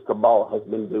that this cabal has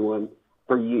been doing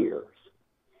for years.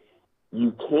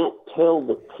 You can't tell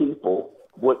the people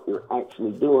what you're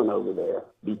actually doing over there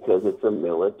because it's a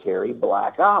military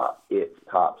black op. It's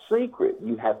top secret.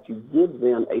 You have to give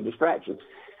them a distraction.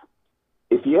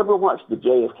 If you ever watched the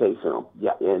JFK film,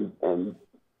 and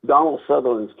Donald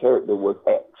Sutherland's character was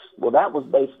X, well, that was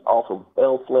based off of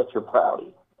L. Fletcher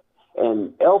Prouty.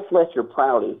 And L. Fletcher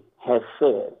Prouty has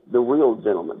said, the real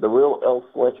gentleman, the real L.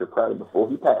 Fletcher Prouty before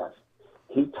he passed,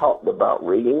 he talked about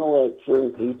rigging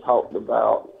elections, he talked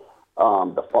about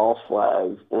the false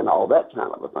flags and all that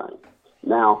kind of a thing.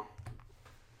 Now,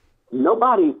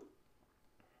 nobody,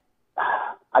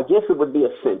 I guess it would be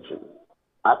ascension.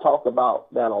 I talk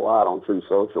about that a lot on True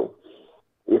Social.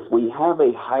 If we have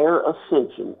a higher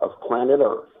ascension of planet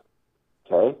Earth,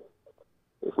 okay,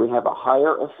 if we have a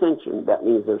higher ascension, that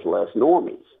means there's less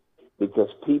normies, because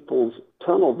people's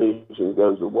tunnel vision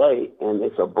goes away and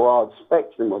it's a broad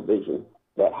spectrum of vision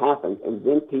that happens, and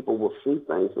then people will see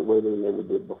things the way they never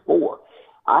did before.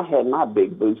 I had my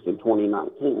big boost in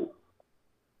 2019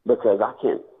 because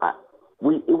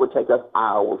it would take us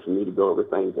hours for me to go over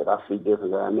things that I see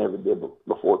different that I never did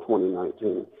before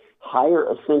 2019. Higher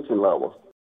ascension levels,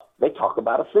 they talk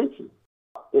about ascension.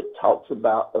 It talks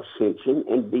about ascension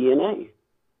and DNA.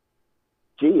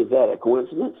 Gee, is that a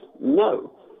coincidence?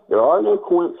 No. There are no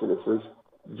coincidences,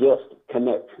 just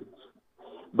connections.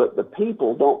 But the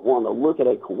people don't want to look at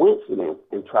a coincidence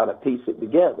and try to piece it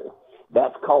together.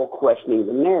 That's called questioning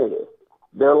the narrative.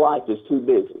 Their life is too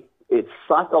busy. It's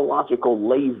psychological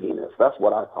laziness. That's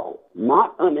what I call it.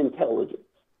 Not unintelligence.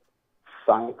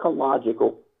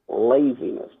 Psychological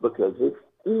laziness, because it's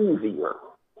easier.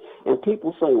 And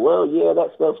people say, well, yeah,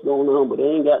 that stuff's going on, but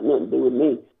it ain't got nothing to do with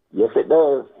me. Yes, it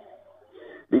does.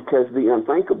 Because the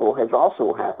unthinkable has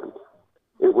also happened.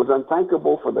 It was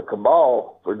unthinkable for the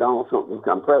cabal for Donald Trump to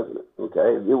become president,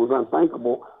 okay? It was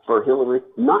unthinkable for Hillary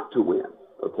not to win,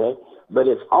 okay? But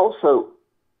it's also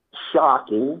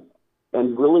shocking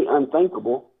and really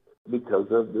unthinkable because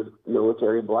of the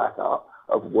military black op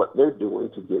of what they're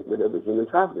doing to get rid of the human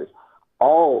traffickers.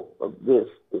 All of this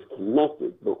is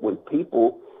connected, but when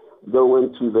people go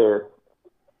into their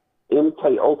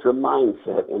MK Ultra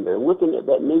mindset and they're looking at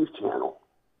that news channel,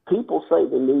 people say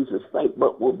the news is fake,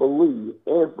 but will believe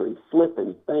every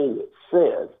flipping thing it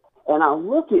says. And I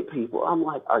look at people, I'm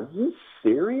like, are you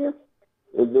serious?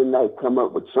 And then they come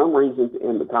up with some reason to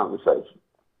end the conversation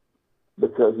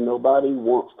because nobody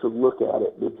wants to look at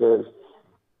it because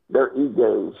their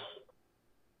egos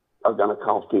are going to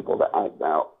cause people to act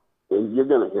out and you're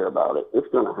going to hear about it. It's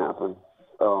going to happen.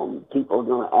 People are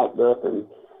going to act up. And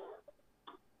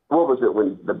what was it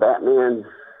when the Batman,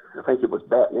 I think it was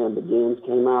Batman Begins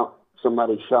came out,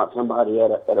 somebody shot somebody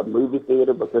at a movie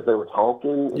theater because they were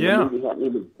talking, and the movie hadn't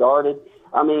even started.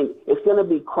 I mean, it's going to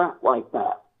be crap like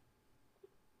that,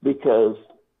 because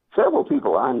several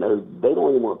people I know, they don't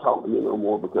even want to talk to me no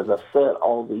more because I've said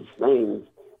all these things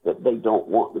that they don't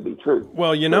want to be true.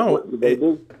 Well, what do they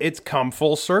do? It's come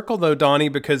full circle, though, Donnie,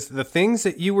 because the things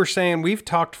that you were saying, we've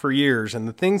talked for years, and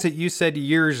the things that you said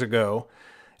years ago,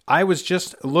 I was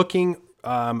just looking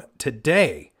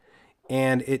today,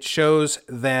 and it shows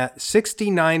that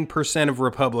 69% of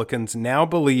Republicans now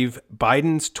believe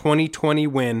Biden's 2020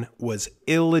 win was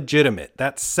illegitimate.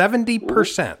 That's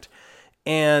 70%.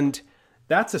 And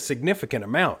that's a significant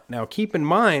amount. Now, keep in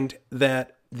mind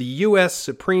that the U.S.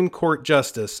 Supreme Court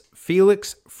Justice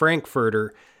Felix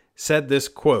Frankfurter said this,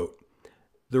 quote,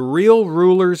 "The real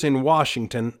rulers in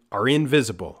Washington are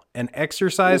invisible and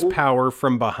exercise power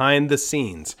from behind the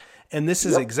scenes." And this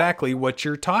is exactly what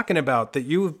you're talking about, that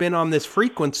you have been on this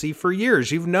frequency for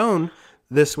years. You've known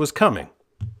this was coming.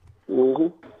 A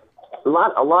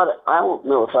lot of, I don't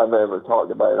know if I've ever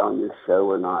talked about it on your show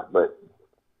or not, but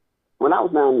when I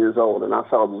was 9 years old and I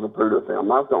saw the Zapruder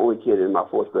film, I was the only kid in my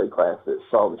fourth grade class that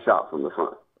saw the shot from the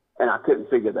front. And I couldn't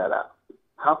figure that out.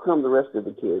 How come the rest of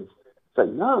the kids say,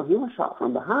 no, he was shot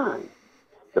from behind?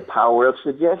 The power of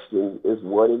suggestion is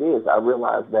what it is. I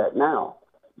realize that now.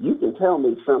 You can tell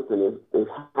me something is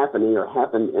happening or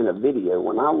happened in a video.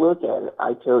 When I look at it,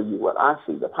 I tell you what I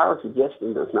see. The power of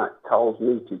suggestion does not cause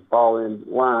me to fall in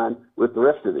line with the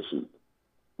rest of the sheep.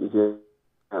 You can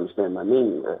understand my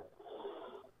meaning there.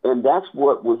 And that's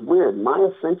what was weird. My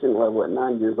ascension level at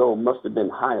 9 years old must have been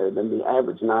higher than the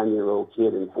average 9-year-old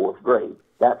kid in fourth grade.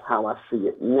 That's how I see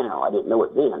it now. I didn't know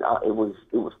it then. It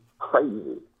was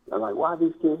crazy. I'm like, why are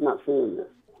these kids not seeing this?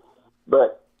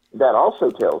 But that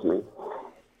also tells me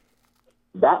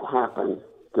that happened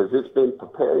because it's been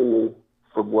preparing me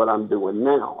for what I'm doing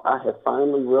now. I have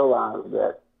finally realized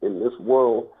that in this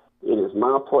world, it is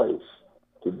my place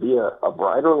to be a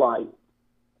brighter light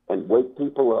and wake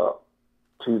people up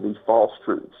to these false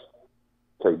truths.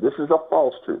 Say, this is a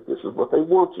false truth. This is what they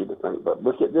want you to think. But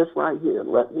look at this right here.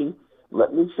 Let me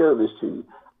show this to you.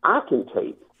 I can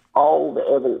take all the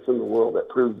evidence in the world that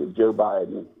proves that Joe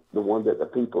Biden, the one that the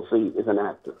people see, is an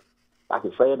actor. I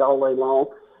can say it all day long.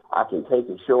 I can take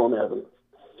and show them evidence.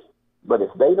 But if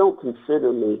they don't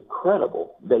consider me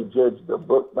credible, they judge the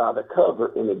book by the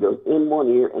cover, and it goes in one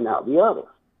ear and out the other.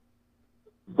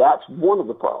 That's one of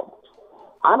the problems.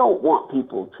 I don't want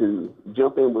people to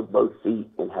jump in with both feet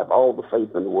and have all the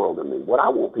faith in the world in me. What I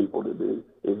want people to do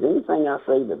is anything I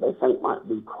say that they think might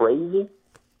be crazy,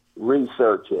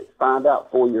 research it. Find out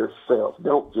for yourself.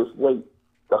 Don't just wait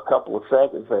a couple of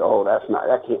seconds and say, oh,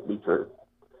 that can't be true.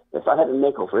 If I had a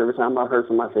nickel for every time I heard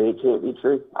somebody say it can't be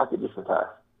true, I could just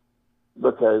retire.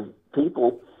 Because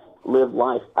people live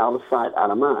life out of sight,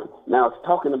 out of mind. Now, it's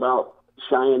talking about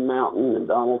Cheyenne Mountain and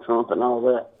Donald Trump and all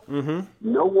that.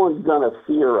 No one's going to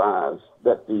theorize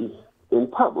that in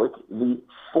public, the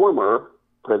former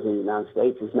president of the United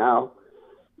States is now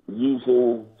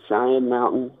using Cheyenne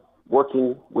Mountain,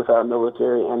 working with our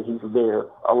military, and he's there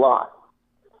a lot.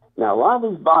 Now, a lot of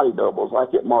these body doubles,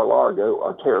 like at Mar-a-Lago,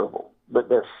 are terrible, but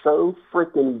they're so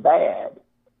freaking bad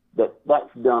that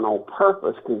that's done on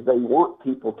purpose because they want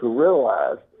people to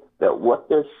realize that what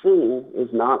they're seeing is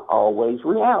not always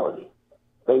reality.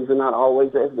 Things are not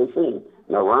always as they seem.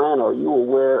 Now, Ryan, are you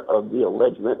aware of the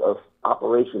allegement of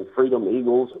Operation Freedom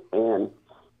Eagles and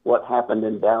what happened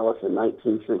in Dallas in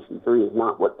 1963 is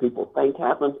not what people think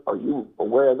happened? Are you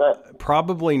aware of that?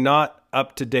 Probably not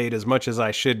up to date as much as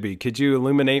I should be. Could you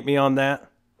illuminate me on that?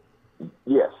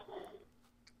 Yes.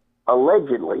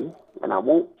 Allegedly, and I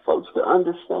want folks to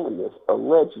understand this,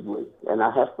 allegedly, and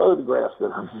I have photographs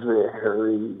that are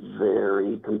very,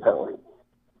 very compelling.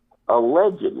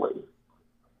 Allegedly,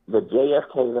 the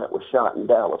JFK that was shot in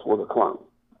Dallas was a clone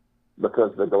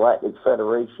because the Galactic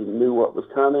Federation knew what was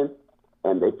coming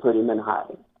and they put him in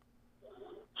hiding.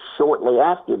 Shortly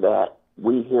after that,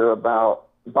 we hear about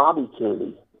Bobby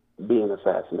Kennedy being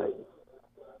assassinated.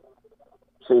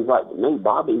 Seems like to me,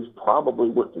 Bobby's probably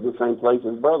went to the same place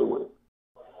his brother went.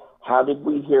 How did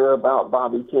we hear about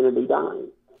Bobby Kennedy dying?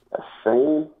 A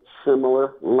same,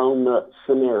 similar lone nut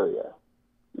scenario.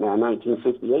 Now, in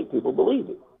 1968, people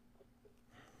believed it.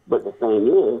 But the thing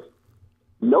is,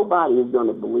 nobody is going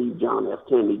to believe John F.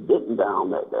 Kennedy didn't die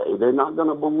on that day. They're not going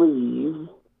to believe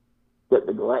that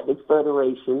the Galactic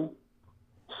Federation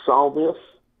saw this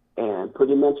and put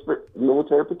him in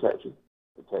military protection.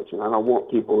 I don't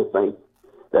want people to think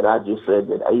that I just said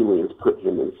that aliens put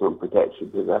him in some protection,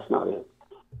 because that's not it.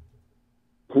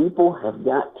 People have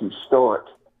got to start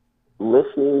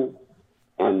listening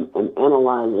and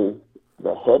analyzing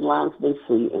the headlines they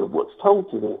see and what's told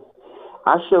to them.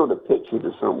 I showed a picture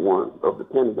to someone of the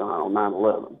Pentagon on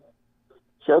 9/11.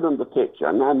 Showed them the picture,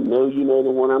 and I know you know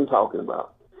the one I'm talking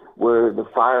about, where the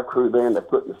fire crew there and they're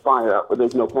putting the fire out, but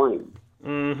there's no plane.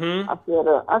 Mm-hmm.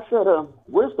 I said,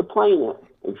 where's the plane at?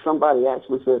 And somebody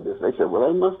actually said this. They said, well,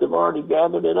 they must have already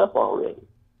gathered it up already.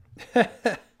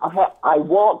 I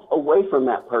walked away from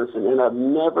that person, and I've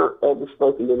never, ever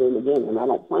spoken to them again, and I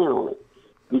don't plan on it.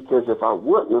 Because if I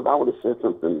wouldn't have, I would have said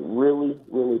something really,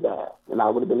 really bad, and I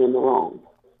would have been in the wrong.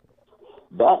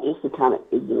 That is the kind of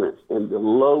ignorance and the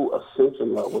low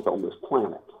ascension levels on this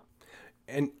planet.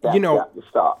 And, that's you know, got to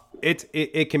stop.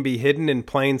 It can be hidden in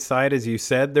plain sight, as you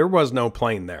said. There was no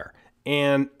plane there.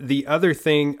 And the other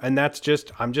thing, and that's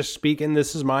just, I'm just speaking,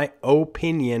 this is my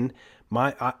opinion.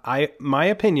 My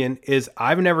opinion is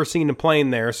I've never seen a plane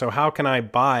there, so how can I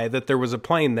buy that there was a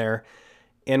plane there?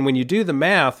 And when you do the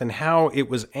math and how it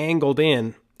was angled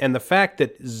in, and the fact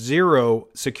that zero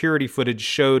security footage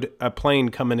showed a plane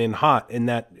coming in hot in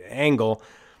that angle,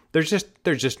 there's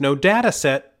just no data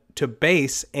set to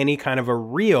base any kind of a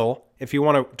real, if you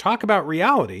want to talk about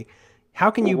reality,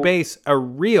 how can you base a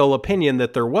real opinion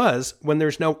that there was when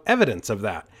there's no evidence of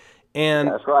that? And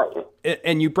that's right.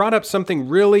 And you brought up something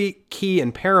really key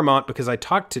and paramount, because I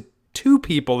talked to two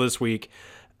people this week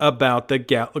about the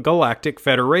Galactic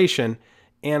Federation.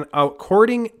 And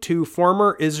according to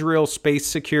former Israel space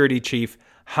security chief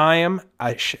Haim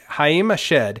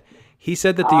Ashed, he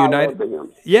said that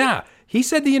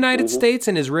the United States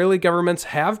and Israeli governments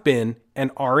have been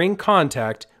and are in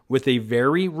contact with a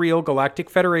very real Galactic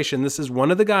Federation. This is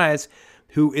one of the guys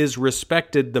who is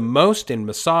respected the most in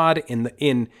Mossad,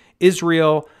 in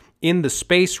Israel, in the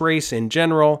space race in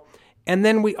general. And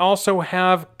then we also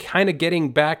have, kind of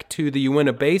getting back to the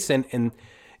Uinta Basin and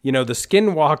you know, the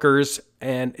skinwalkers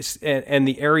and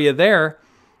the area there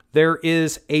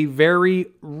is a very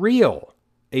real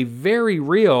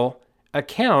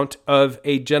account of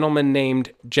a gentleman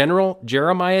named General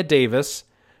Jeremiah Davis,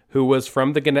 who was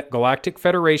from the Galactic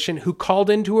Federation, who called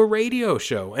into a radio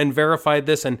show and verified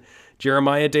this. And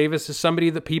Jeremiah Davis is somebody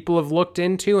that people have looked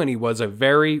into, and he was a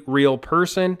very real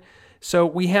person. So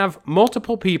we have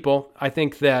multiple people. I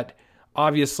think that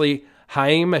obviously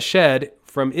Haim Ashed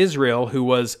from Israel, who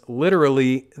was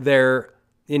literally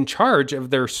in charge of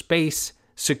their space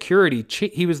security,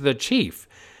 he was the chief.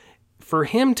 For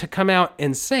him to come out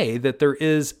and say that there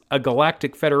is a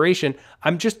Galactic Federation,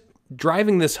 I'm just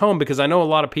driving this home because I know a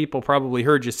lot of people probably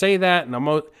heard you say that,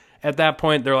 and at that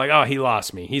point they're like, oh, he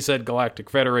lost me. He said Galactic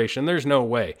Federation. There's no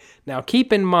way. Now,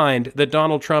 keep in mind that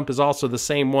Donald Trump is also the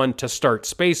same one to start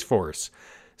Space Force.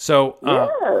 So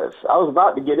yes, I was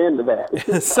about to get into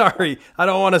that. Sorry, I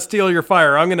don't want to steal your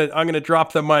fire. I'm gonna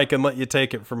drop the mic and let you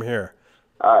take it from here.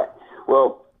 All right.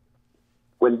 Well,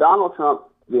 when Donald Trump,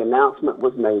 the announcement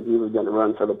was made he was going to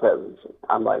run for the presidency,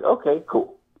 I'm like, okay,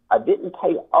 cool. I didn't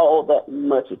pay all that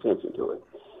much attention to it.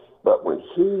 But when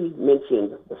he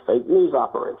mentioned the fake news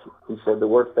operation, he said the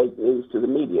word fake news to the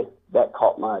media, that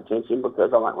caught my attention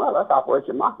because I'm like, well, that's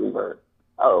Operation Mockingbird.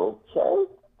 Okay,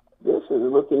 this is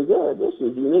looking good. This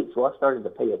is unique. So I started to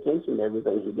pay attention to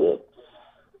everything he did.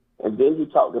 And then he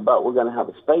talked about we're going to have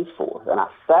a Space Force. And I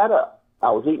sat up. I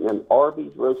was eating an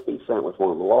Arby's roast beef sandwich, one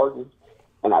of the largest,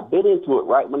 and I bit into it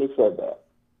right when he said that.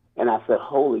 And I said,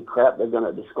 holy crap, they're going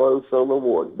to disclose Solar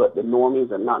Ward, but the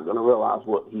normies are not going to realize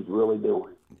what he's really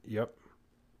doing. Yep.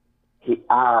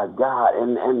 God,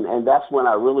 and that's when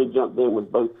I really jumped in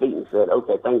with both feet and said,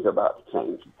 okay, things are about to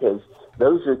change, because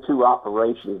those are two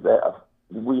operations that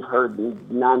we've heard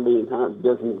 9 million times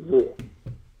doesn't exist.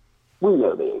 We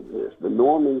know they exist. The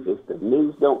normies, if the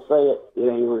news don't say it, it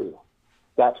ain't real.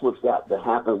 That's what's got to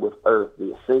happen with Earth.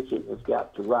 The ascension has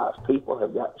got to rise. People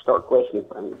have got to start questioning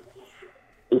things.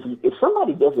 If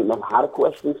somebody doesn't know how to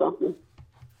question something,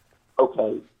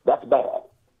 okay, that's bad.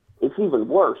 It's even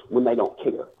worse when they don't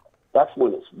care. That's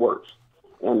when it's worse.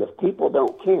 And if people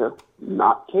don't care,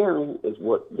 not caring is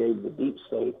what gave the deep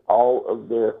state all of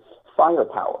their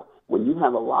firepower. When you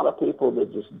have a lot of people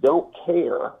that just don't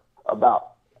care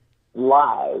about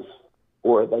lies,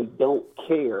 or they don't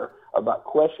care about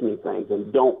questioning things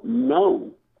and don't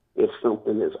know if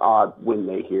something is odd when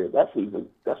they hear,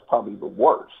 that's probably the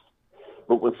worst.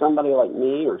 But when somebody like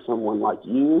me or someone like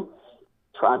you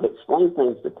try to explain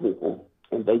things to people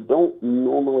and they don't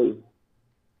normally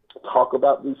talk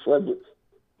about these subjects,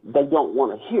 they don't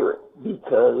want to hear it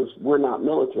because we're not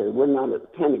military. We're not at the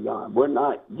Pentagon. We're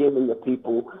not giving the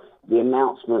people the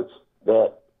announcements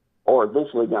that are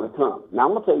eventually going to come. Now,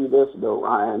 I'm going to tell you this, though,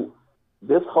 Ryan.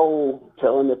 This whole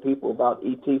telling the people about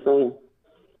ET thing,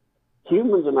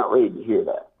 humans are not ready to hear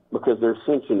that because their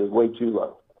ascension is way too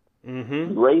low.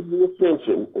 Mm-hmm. You raise the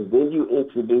ascension, and then you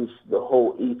introduce the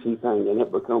whole ET thing, and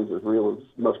it becomes as real as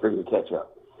most people can catch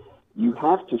up. You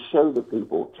have to show the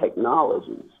people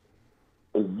technologies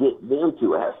and get them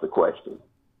to ask the question,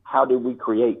 how did we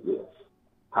create this?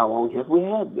 How long have we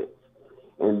had this?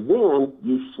 And then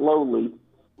you slowly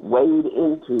wade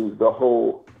into the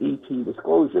whole ET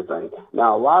disclosure thing.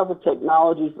 Now, a lot of the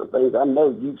technologies, the things I know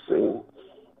you've seen,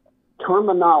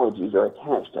 terminologies are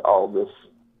attached to all this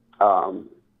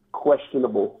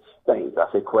questionable things.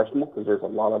 I say questionable because there's a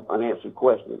lot of unanswered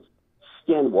questions.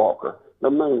 Skinwalker, the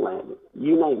moon landing,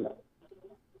 you name it.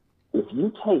 If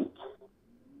you take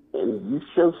and you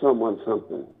show someone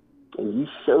something and you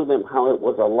show them how it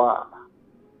was a lie,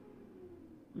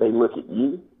 they look at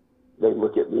you, they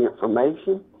look at the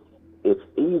information, it's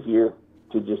easier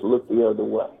to just look the other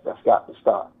way. That's got to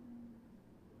stop.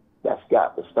 That's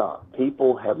got to stop.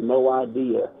 People have no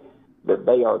idea that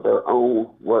they are their own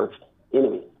worst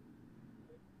enemy.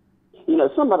 You know,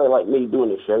 somebody like me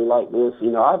doing a show like this,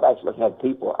 you know, I've actually had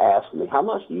people ask me, how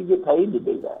much do you get paid to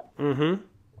do that? Mm-hmm.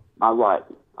 I'm like,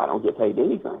 I don't get paid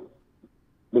anything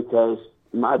because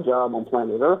my job on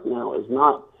planet Earth now is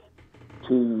not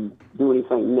to do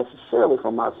anything necessarily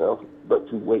for myself, but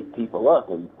to wake people up.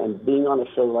 And being on a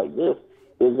show like this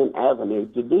is an avenue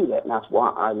to do that. And that's why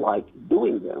I like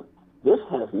doing them. This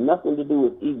has nothing to do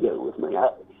with ego with me.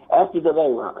 After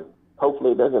today, Ryan,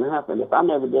 hopefully it doesn't happen. If I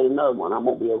never get another one, I'm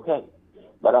going to be okay.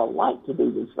 But I like to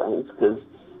do these things because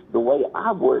the way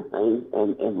I word things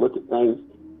and look at things,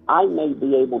 I may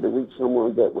be able to reach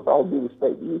someone that, with all due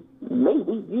respect,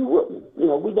 maybe you wouldn't. You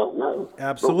know, we don't know.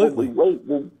 Absolutely. But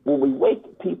when we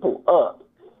wake people up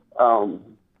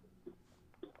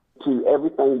to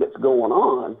everything that's going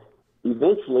on,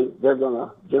 eventually they're going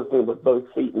to jump in with both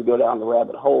feet and go down the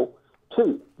rabbit hole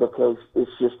too, because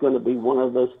it's just going to be one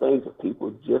of those things that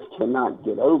people just cannot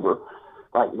get over.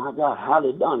 Like, my God, how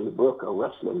did Donnie and Brooke or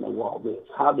wrestling know all this?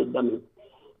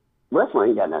 Wrestling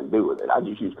ain't got nothing to do with it. I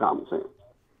just use common sense.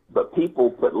 But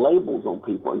people put labels on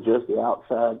people and just the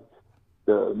outside,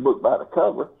 the book by the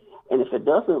cover. And if it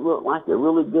doesn't look like a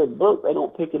really good book, they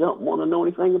don't pick it up and want to know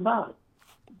anything about it.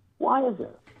 Why is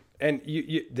that? And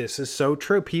you this is so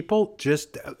true. People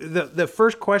just, the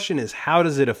first question is, how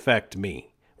does it affect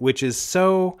me? Which is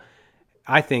so,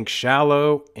 I think,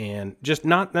 shallow and just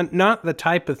not the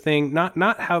type of thing,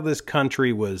 not how this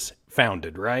country was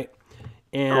founded, right?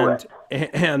 And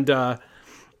Correct.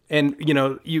 And you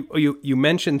know, you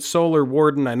mentioned Solar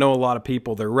Warden. I know a lot of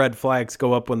people, their red flags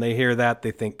go up when they hear that.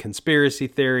 They think conspiracy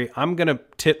theory. I'm going to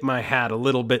tip my hat a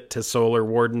little bit to Solar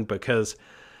Warden because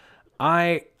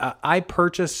I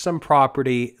purchased some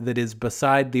property that is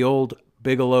beside the old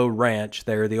Bigelow Ranch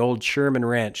there, the old Sherman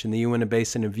Ranch in the Uinta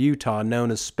Basin of Utah,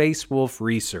 known as Space Wolf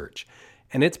Research.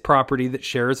 And it's property that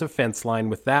shares a fence line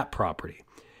with that property.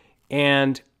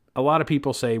 And a lot of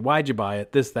people say, why'd you buy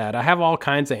it? This, that. I have all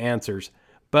kinds of answers.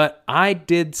 But I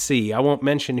did see, I won't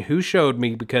mention who showed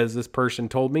me because this person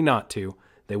told me not to.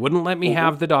 They wouldn't let me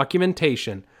have the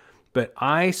documentation. But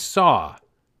I saw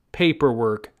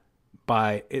paperwork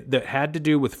that had to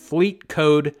do with fleet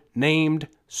code named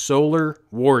Solar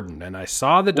Warden. And I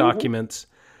saw the documents,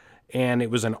 and it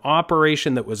was an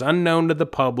operation that was unknown to the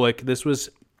public.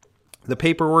 The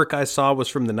paperwork I saw was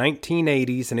from the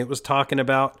 1980s, and it was talking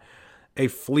about a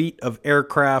fleet of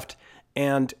aircraft,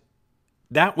 and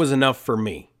that was enough for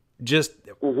me.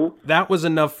 That was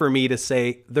enough for me to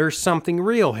say, there's something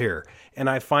real here. And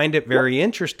I find it very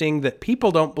interesting that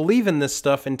people don't believe in this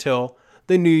stuff until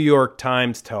the New York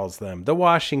Times tells them, the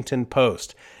Washington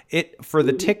Post. For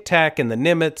the Tic Tac and the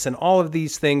Nimitz and all of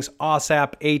these things,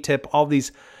 OSAP, ATIP,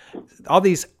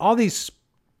 all these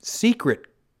secret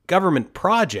government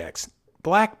projects,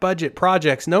 black budget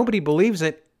projects, nobody believes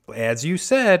it, as you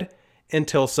said,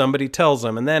 until somebody tells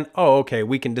them. And then, oh, okay,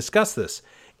 we can discuss this.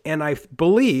 And I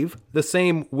believe the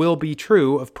same will be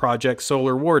true of Project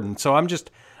Solar Warden. So I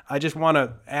just want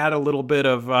to add a little bit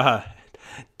of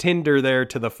tinder there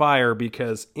to the fire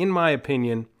because, in my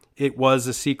opinion, it was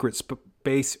a secret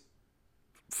space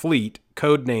fleet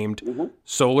codenamed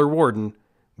Solar Warden,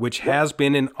 which has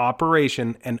been in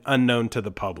operation and unknown to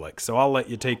the public. So I'll let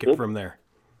you take it from there.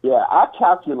 Yeah, I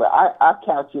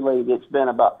calculate it's been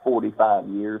about 45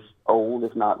 years old,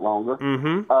 if not longer.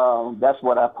 That's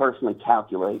what I personally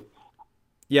calculate.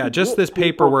 Yeah, just this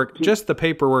paperwork, just the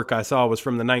paperwork I saw was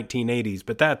from the 1980s,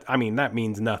 but that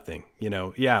means nothing, you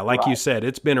know. Yeah, like you said,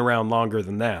 it's been around longer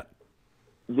than that.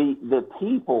 The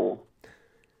people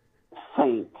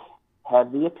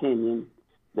have the opinion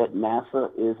that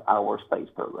NASA is our space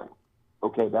program.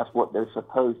 Okay, that's what they're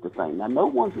supposed to think. Now, no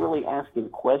one's really asking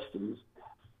questions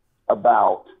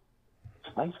about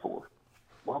Space Force.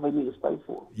 Why do they need a Space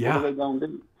Force? Yeah. What are they going to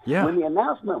do? Yeah. When the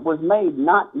announcement was made,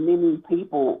 not many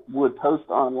people would post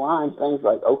online things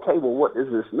like, okay, well, what does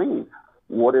this mean?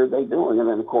 What are they doing? And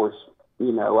then, of course,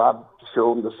 you know, I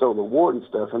show them the solar warden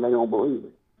stuff, and they don't believe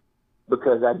it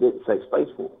because I didn't say Space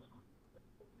Force.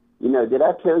 You know, did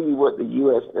I tell you what the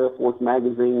U.S. Air Force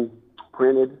magazine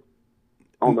printed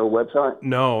on their website?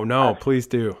 No, please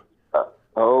do.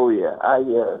 Oh, yeah. I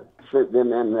sent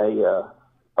them in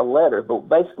a letter, but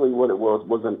basically what it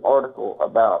was an article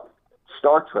about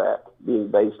Star Trek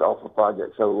being based off of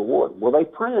Project Solar Warden. Well, they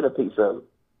printed a piece of it,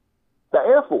 the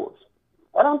Air Force.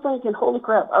 And I'm thinking, holy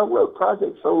crap, I wrote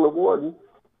Project Solar Warden,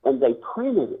 and they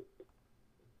printed it.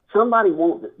 Somebody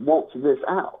wants this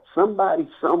out. Somebody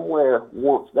somewhere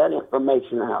wants that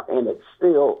information out, and it's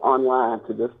still online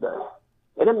to this day.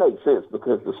 And it makes sense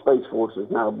because the Space Force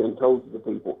has now been told to the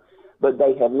people, but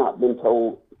they have not been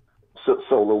told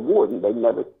Solar Warden. They've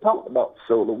never talked about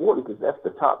Solar Warden because that's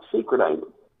the top secret angle.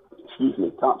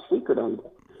 Top secret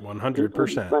angle.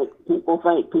 100%.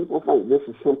 People think this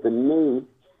is something new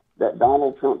that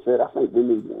Donald Trump said, I think we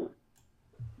need one.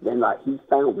 Then, like, he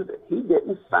founded it. He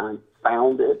didn't found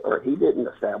it, or he didn't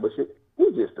establish it. He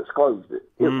just disclosed it.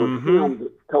 It was him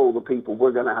that told the people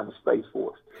we're going to have a Space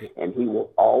Force. And he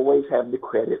will always have the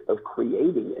credit of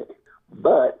creating it.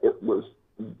 But it was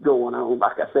going on,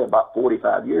 like I said, about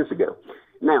 45 years ago.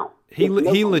 Now, he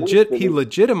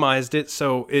legitimized it,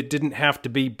 so it didn't have to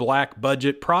be black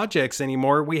budget projects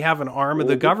anymore. We have an arm of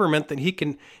the government that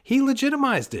he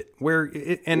legitimized it.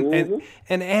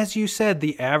 And as you said,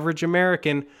 the average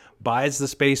American buys the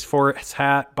Space Force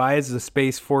hat, buys the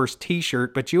Space Force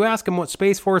T-shirt, but you ask them what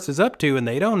Space Force is up to, and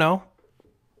they don't know.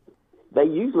 They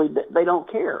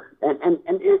don't care, and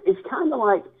it's kind of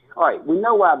like, all right, we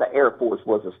know why the Air Force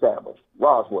was established,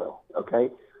 Roswell,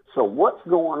 okay? So what's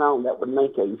going on that would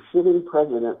make a sitting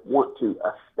president want to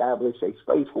establish a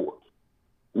Space Force?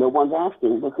 No one's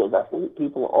asking because I think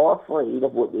people are afraid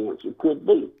of what the answer could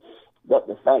be. That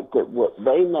the fact that what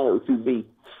they know to be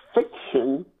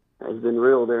fiction has been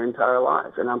real their entire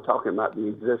lives. And I'm talking about the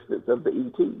existence of the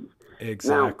ETs.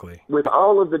 Exactly. Now, with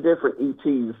all of the different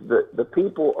ETs, the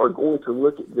people are going to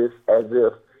look at this as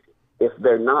if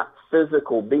they're not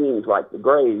physical beings like the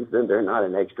Greys, then they're not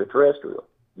an extraterrestrial.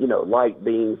 You know, light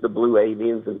beings, the blue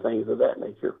aliens, and things of that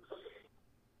nature.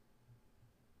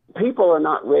 People are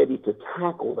not ready to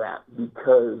tackle that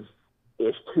because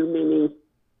it's too many,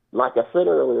 like I said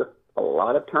earlier, a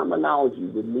lot of terminology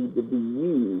would need to be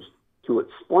used to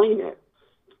explain it.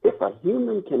 If a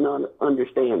human cannot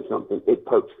understand something, it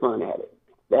pokes fun at it.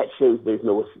 That shows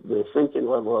the ascension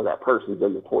level of that person's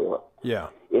in the toilet. Yeah.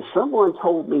 If someone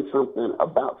told me something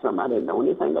about something I didn't know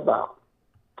anything about,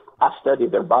 I study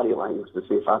their body language to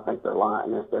see if I think they're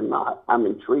lying. If they're not, I'm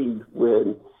intrigued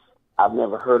when I've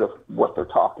never heard of what they're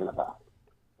talking about.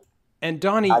 And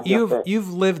Donnie,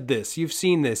 you've lived this. You've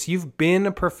seen this. You've been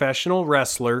a professional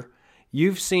wrestler.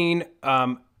 You've seen,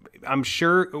 I'm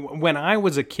sure when I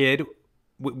was a kid,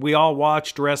 we all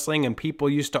watched wrestling and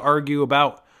people used to argue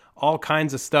about all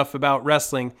kinds of stuff about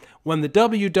wrestling. When the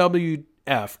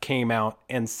WWF came out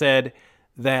and said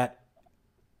that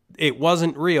it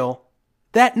wasn't real,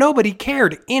 that nobody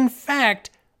cared. In fact,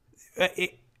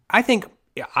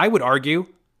 I would argue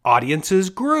audiences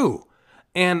grew.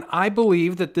 And I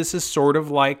believe that this is sort of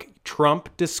like Trump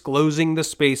disclosing the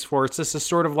Space Force. This is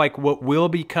sort of like what will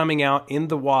be coming out in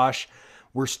the wash.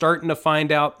 We're starting to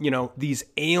find out, you know, these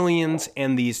aliens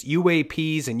and these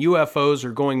UAPs and UFOs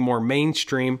are going more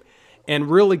mainstream.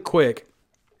 And really quick,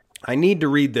 I need to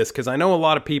read this because I know a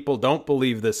lot of people don't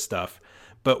believe this stuff.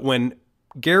 But when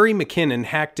Gary McKinnon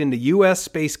hacked into U.S.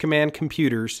 Space Command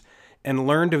computers and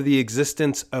learned of the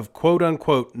existence of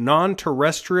quote-unquote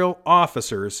non-terrestrial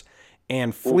officers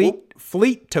and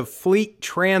fleet-to-fleet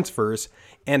transfers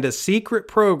and a secret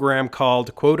program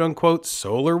called quote-unquote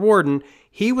Solar Warden,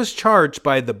 he was charged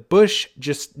by the Bush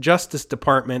Justice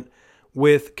Department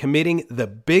with committing the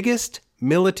biggest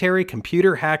military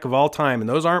computer hack of all time. And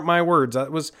those aren't my words.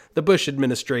 That was the Bush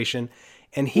administration.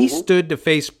 And he stood to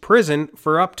face prison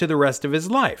for up to the rest of his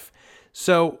life.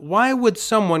 So why would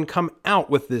someone come out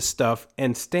with this stuff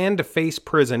and stand to face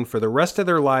prison for the rest of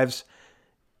their lives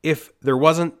if there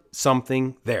wasn't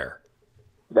something there?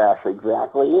 That's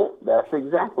exactly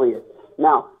it.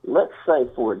 Now, let's say,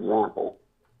 for example,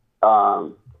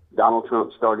 Donald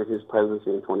Trump started his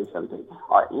presidency in 2017.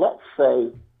 All right, let's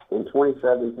say in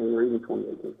 2017 or even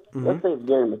 2018. Let's say if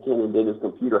Gary McKinnon did his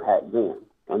computer hack then,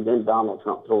 and then Donald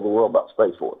Trump told the world about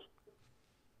Space Force.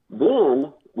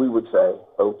 Then we would say,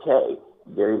 okay,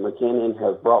 Gary McKinnon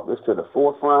has brought this to the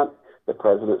forefront. The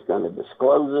president's going to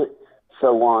disclose it,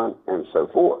 so on and so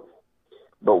forth.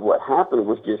 But what happened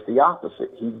was just the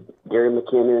opposite. Gary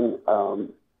McKinnon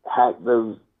hacked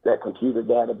that computer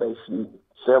database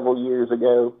several years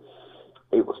ago.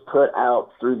 It was put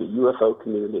out through the UFO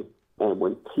community, and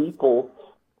when people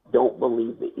don't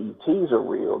believe the ETs are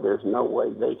real, there's no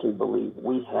way they can believe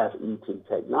we have ET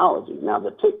technology. Now,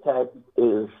 the Tic Tac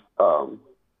is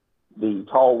the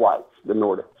tall whites, the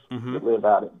Nordics, that live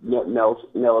out at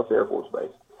Nellis Air Force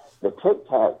Base. The Tic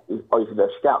Tac are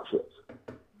their scout ships.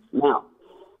 Now,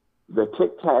 the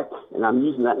Tic Tac, and I'm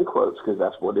using that in quotes because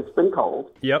that's what it's been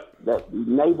called, that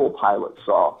naval pilots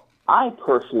saw, I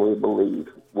personally believe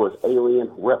was alien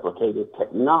replicated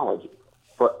technology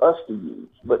for us to use,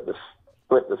 but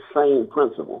the same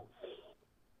principle.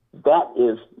 That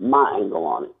is my angle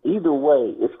on it. Either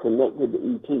way, it's connected to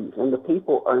ETs, and the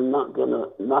people are not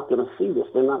gonna see this.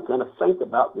 They're not gonna think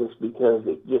about this because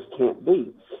it just can't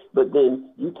be. But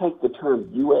then you take the term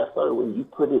UFO and you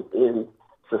put it in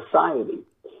society,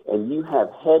 and you have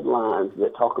headlines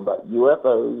that talk about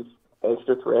UFOs,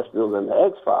 extraterrestrials, and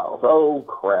the X-Files. Oh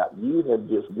crap! You have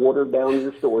just watered down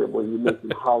your story when you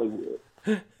mentioned Hollywood.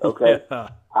 Okay, now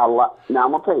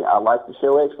I'm gonna tell you, I like the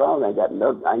show X-Files. I ain't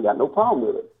got no problem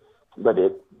with it. But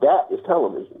that is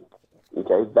television.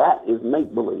 Okay, that is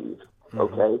make believe.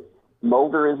 Okay,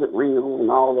 Mulder isn't real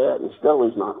and all that, and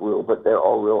Scully's not real, but there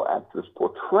are real actors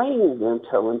portraying them,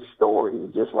 telling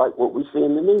stories, just like what we see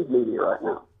in the news media right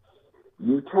now.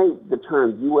 You take the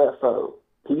term UFO,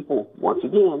 people once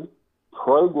again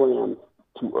programmed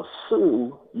to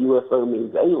assume UFO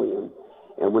means alien.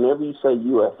 And whenever you say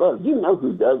UFO, you know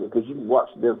who does it because you watch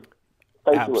their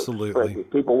facial expressions.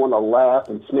 People want to laugh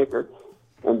and snicker.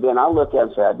 And then I look at it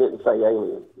and say, I didn't say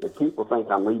alien. If people think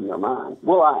I'm reading their mind.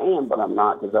 Well, I am, but I'm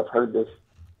not because I've heard this.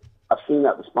 I've seen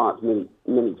that response many,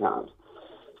 many times.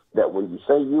 That when you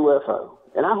say UFO,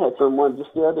 and I had someone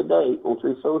just the other day on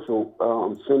True Social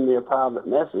send me a private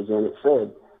message, and it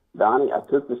said, Donnie, I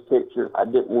took this picture. I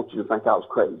didn't want you to think I was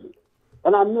crazy.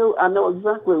 And I know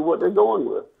exactly what they're going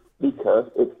with because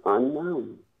it's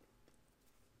unknown.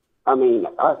 I mean,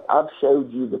 I've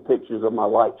showed you the pictures of my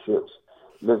light ships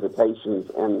visitations,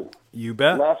 and you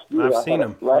bet. Last year I've seen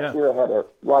them. Last year I had a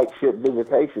light ship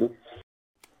visitation.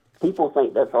 People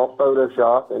think that's all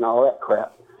Photoshop and all that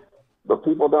crap, but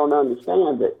people don't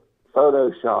understand that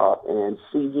Photoshop and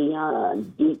CGI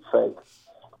and deepfake,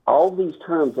 all these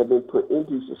terms have been put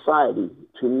into society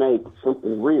to make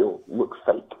something real look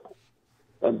fake,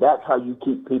 and that's how you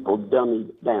keep people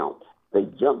dummied down. They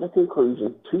jump to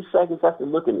conclusion 2 seconds after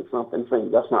looking at something, saying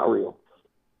that's not real.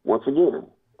 Once again,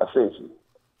 ascension.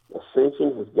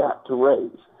 Ascension has got to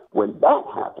raise. When that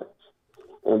happens,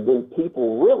 and then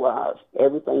people realize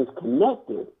everything's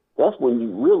connected, that's when you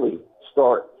really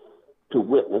start to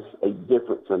witness a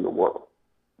difference in the world.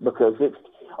 Because it's,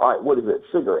 all right, what is it?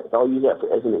 Cigarettes. I'll use that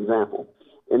as an example.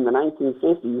 In the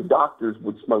 1950s, doctors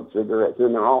would smoke cigarettes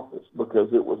in their office because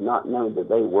it was not known that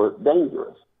they were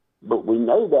dangerous. But we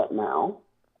know that now,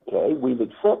 okay? We've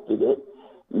accepted it.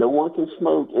 No one can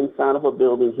smoke inside of a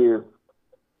building here.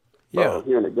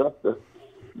 Here in Augusta,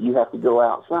 you have to go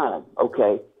outside.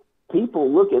 Okay,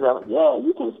 people look at that like, yeah,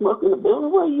 you can't smoke in the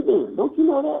building. Where you been? Don't you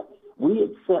know that? We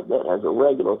accept that as a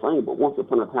regular thing, but once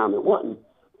upon a time it wasn't.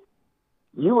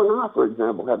 You and I, for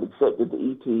example, have accepted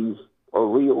the ETs are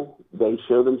real. They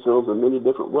show themselves in many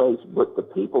different ways, but the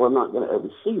people are not going to ever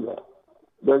see that.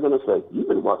 They're going to say, you've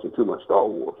been watching too much Star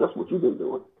Wars. That's what you've been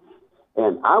doing.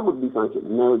 And I would be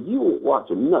thinking, no, you won't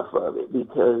watch enough of it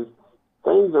because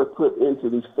things are put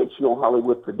into these fictional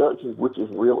Hollywood productions, which is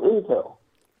real intel.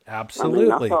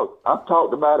 Absolutely. I mean, I've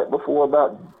talked about it before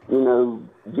about,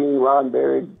 Gene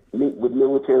Roddenberry meet with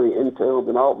military intel,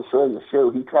 and all of a sudden the show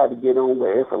he tried to get on the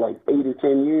air for like 8 or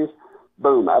 10 years,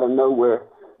 boom, out of nowhere,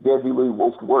 Desi Lou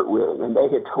wants to work with him. And they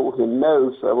had told him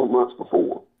no several months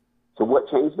before. So what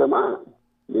changed their mind,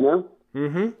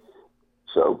 Mm-hmm.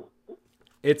 So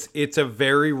it's a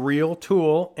very real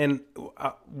tool, and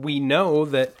we know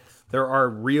that there are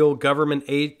real government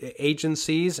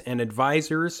agencies and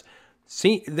advisors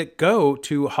that go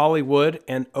to Hollywood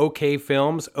and OK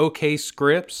Films, OK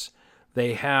Scripts.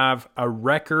 They have a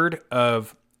record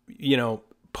of,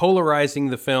 polarizing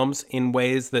the films in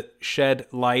ways that shed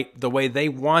light the way they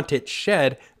want it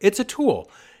shed. It's a tool.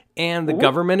 And the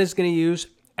government is going to use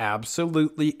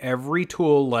absolutely every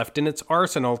tool left in its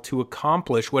arsenal to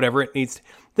accomplish whatever it needs.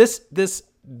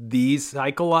 These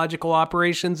psychological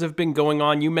operations have been going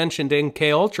on. You mentioned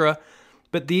MK Ultra,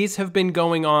 but these have been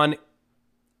going on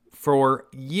for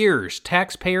years.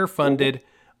 Taxpayer-funded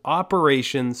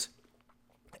operations,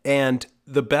 and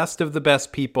the best of the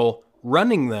best people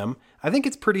running them. I think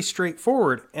it's pretty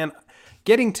straightforward. And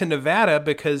getting to Nevada,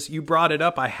 because you brought it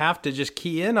up, I have to just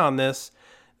key in on this,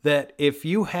 that if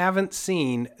you haven't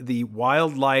seen the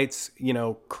wild lights,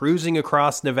 cruising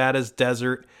across Nevada's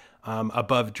desert,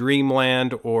 above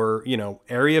Dreamland or,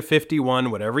 Area 51,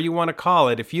 whatever you want to call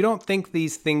it, if you don't think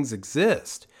these things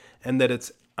exist and that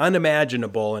it's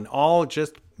unimaginable and all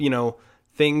just,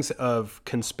 things of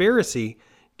conspiracy,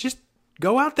 just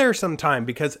go out there sometime,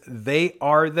 because they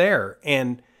are there.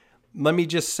 And let me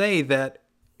just say that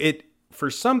for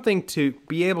something to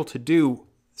be able to do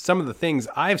some of the things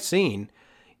I've seen,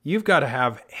 you've got to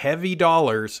have heavy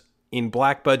dollars in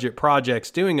black budget projects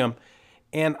doing them.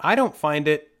 And I don't find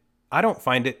it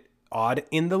odd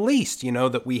in the least,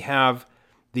 that we have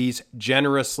these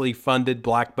generously funded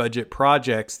black budget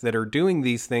projects that are doing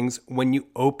these things when you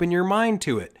open your mind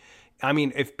to it. I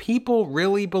mean, if people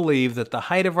really believe that the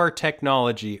height of our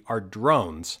technology are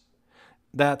drones,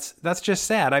 that's just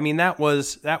sad. I mean, that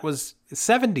was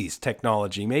 70s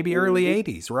technology, maybe early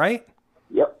 80s, right?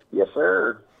 Yep. Yes,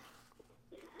 sir.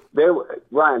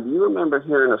 Ryan, do you remember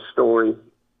hearing a story?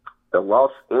 The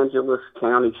Los Angeles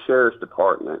County Sheriff's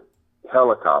Department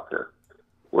helicopter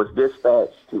was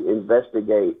dispatched to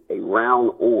investigate a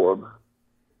round orb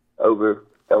over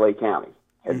LA County.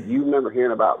 Do you remember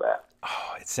hearing about that?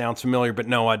 Oh, it sounds familiar, but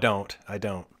no, I don't.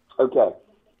 Okay.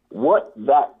 What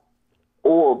that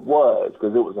orb was,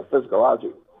 because it was a physical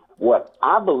object, what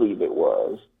I believe it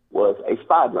was a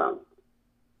spy drone.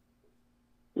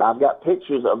 Now, I've got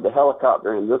pictures of the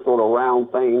helicopter and this little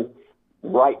round thing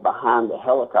right behind the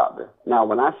helicopter. Now,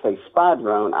 when I say spy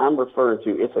drone, I'm referring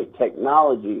to it's a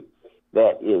technology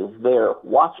that is there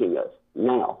watching us.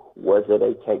 Now, was it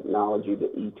a technology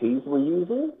that ETs were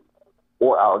using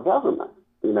or our government?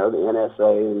 The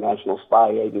NSA, the National Spy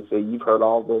Agency, you've heard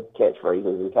all the catchphrases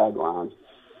and taglines.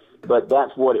 But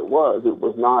that's what it was. It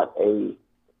was not a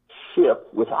ship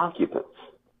with occupants.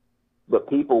 But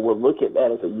people will look at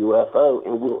that as a UFO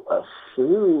and will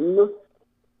assume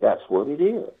that's what it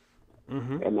is.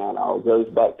 Mm-hmm. And that all goes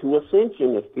back to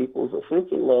ascension. If people's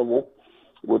ascension level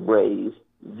would raise,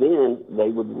 then they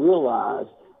would realize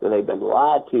that they've been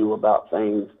lied to about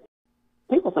things.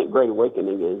 People think Great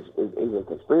Awakening is a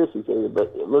conspiracy theory,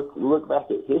 but look back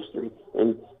at history,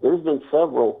 and there's been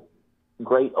several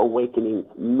Great Awakening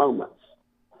moments.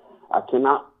 I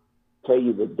cannot tell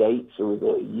you the dates or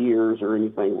the years or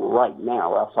anything right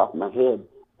now off the top of my head,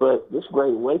 but this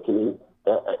Great Awakening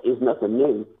is nothing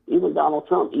new. Even Donald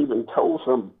Trump even told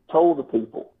the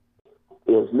people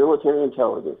is military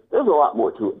intelligence. There's a lot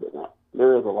more to it than that.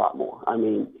 There is a lot more. I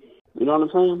mean, you know what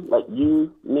I'm saying? Like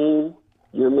you, me,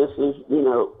 your missus,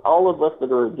 all of us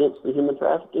that are against the human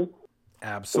trafficking.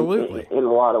 Absolutely. In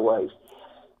a lot of ways.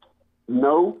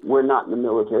 No, we're not in the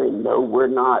military. No, we're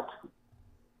not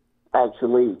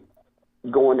actually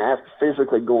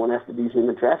physically going after these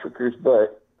human traffickers,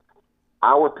 but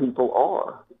our people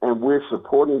are, and we're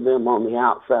supporting them on the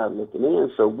outside looking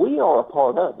in, so we are a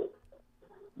part of it.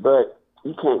 But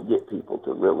you can't get people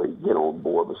to really get on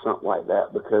board with something like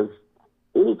that, because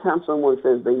anytime someone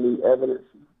says they need evidence,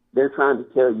 they're trying to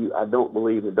tell you, I don't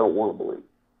believe and don't want to believe.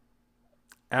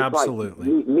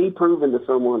 Absolutely. Like me proving to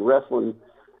someone wrestling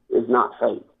is not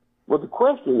fake. Well, the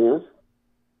question is,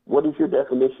 what is your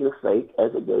definition of fake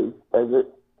as it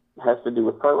has to do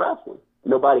with pro wrestling?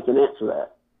 Nobody can answer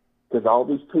that, because all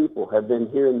these people have been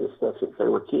hearing this stuff since they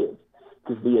were kids,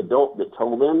 because the adult that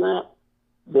told them that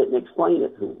didn't explain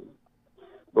it to them.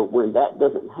 But when that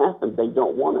doesn't happen, they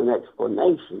don't want an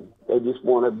explanation. They just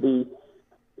want to be,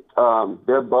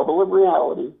 their bubble of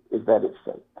reality is that it's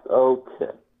fake.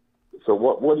 Okay. So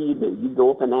what do? You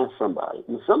go up and ask somebody.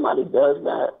 When somebody does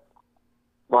that,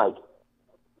 like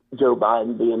Joe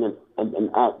Biden being an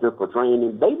actor portraying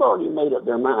him, they've already made up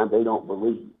their mind they don't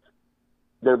believe.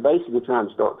 They're basically trying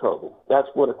to start trouble. That's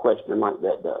what a question like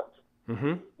that does.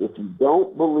 Mm-hmm. If you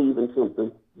don't believe in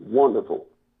something, wonderful,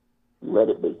 let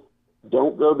it be.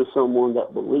 Don't go to someone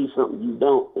that believes something you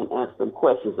don't and ask them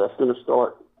questions. That's going to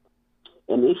start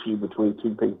an issue between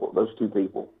those two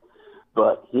people.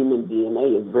 But human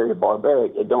DNA is very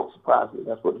barbaric. It don't surprise me.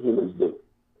 That's what humans do.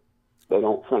 They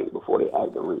don't think before they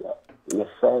act or react. And it's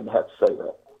sad to have to say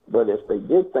that. But if they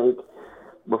did think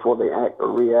before they act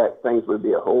or react, things would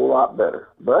be a whole lot better.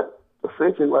 But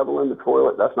ascension level in the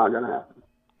toilet, that's not going to happen.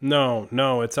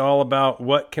 No. It's all about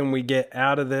what can we get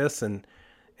out of this.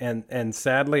 And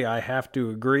sadly, I have to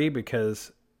agree,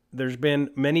 because there's been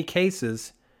many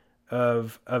cases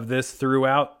of this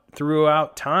throughout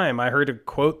time. I heard a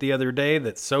quote the other day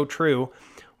that's so true,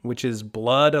 which is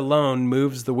blood alone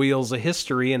moves the wheels of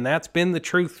history. And that's been the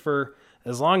truth for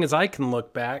as long as I can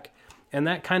look back. And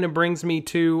that kind of brings me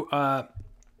to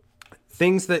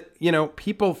things that,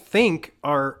 people think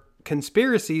are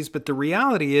conspiracies, but the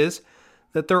reality is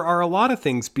that there are a lot of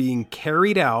things being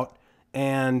carried out,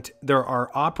 and there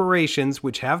are operations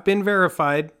which have been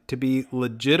verified to be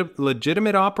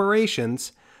legitimate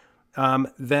operations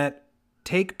that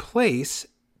take place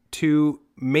to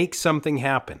make something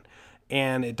happen.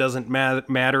 And it doesn't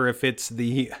matter if it's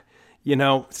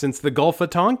since the Gulf of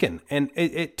Tonkin, and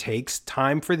it takes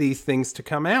time for these things to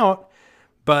come out.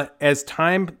 But as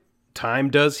time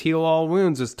does heal all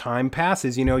wounds, as time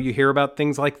passes, you hear about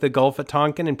things like the Gulf of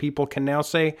Tonkin, and people can now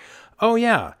say, oh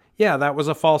yeah, that was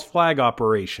a false flag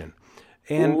operation.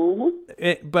 And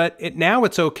now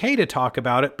it's okay to talk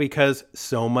about it because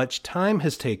so much time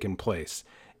has taken place.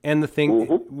 And the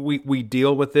thing, we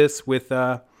deal with this with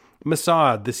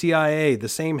Mossad, the CIA, the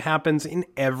same happens in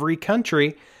every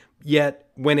country. Yet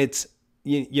when it's,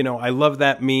 I love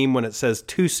that meme when it says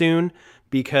too soon,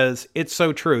 because it's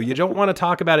so true. You don't want to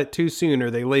talk about it too soon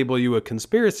or they label you a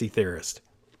conspiracy theorist.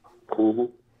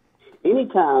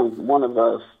 Anytime one of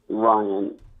us,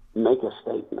 Ryan, make a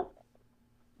statement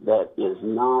that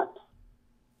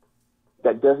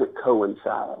doesn't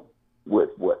coincide with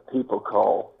what people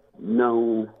call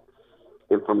known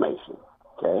information,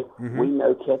 okay? We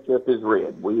know ketchup is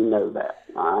red. We know that,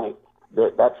 all right?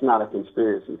 That's not a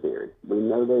conspiracy theory. We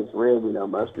know that it's red. We know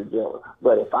mustard yellow.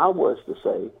 But if I was to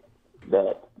say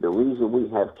that the reason we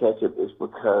have ketchup is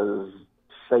because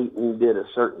Satan did a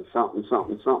certain something,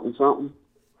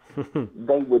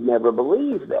 they would never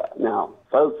believe that. Now,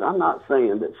 folks, I'm not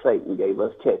saying that Satan gave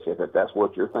us ketchup, if that's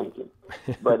what you're thinking.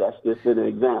 But that's just an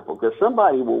example, because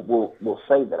somebody will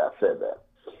say that I said that.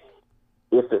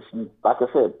 If it's, like I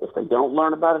said, if they don't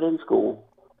learn about it in school,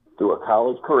 through a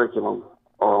college curriculum,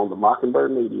 or on the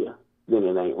Mockingbird media, then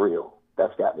it ain't real.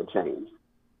 That's got to change.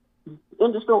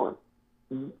 End of story.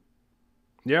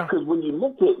 Yeah. Because when you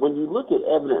look at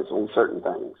evidence on certain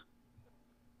things,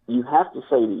 you have to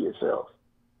say to yourself,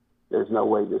 there's no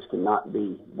way this cannot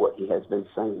be what he has been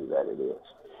saying that it is.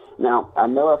 Now, I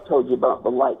know I've told you about the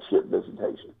light ship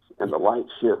visitations, and the light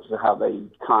ships are how they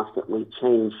constantly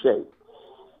change shape.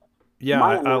 Yeah,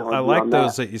 I like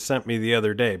those that you sent me the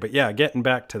other day. But yeah, getting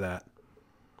back to that.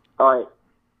 All right.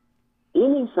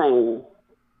 Anything,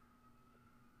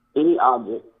 any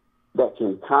object that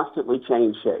can constantly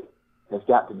change shape has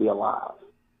got to be alive.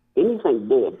 Anything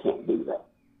dead can't do that.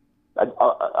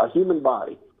 A human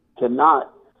body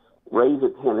cannot raise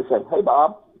its hand and say, hey,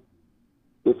 Bob,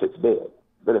 if it's dead.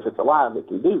 But if it's alive, it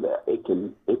can do that. It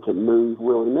can move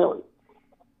willy-nilly.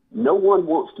 No one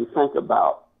wants to think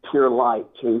about pure light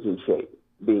changing shape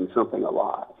being something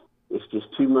alive. It's just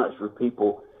too much for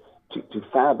people to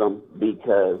fathom,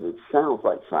 because it sounds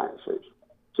like science fiction.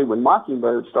 See, when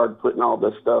Mockingbird started putting all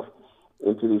this stuff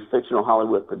into these fictional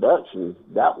Hollywood productions,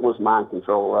 that was mind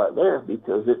control right there,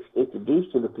 because it's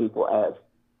introduced to the people as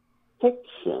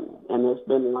fiction, and it's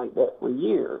been like that for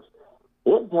years.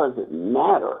 It doesn't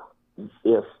matter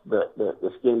if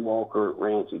the Skinwalker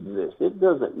Ranch exists. It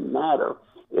doesn't matter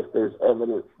if there's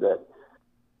evidence that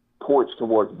points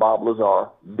towards Bob Lazar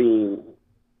being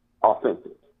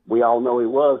authentic. We all know he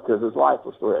was, because his life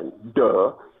was threatened.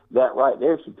 Duh. That right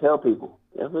there should tell people,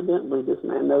 evidently this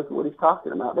man knows what he's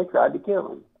talking about. They tried to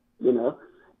kill him.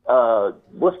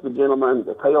 What's the gentleman,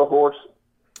 the pale horse?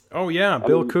 Oh yeah,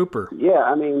 Bill Cooper. Yeah,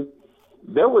 I mean,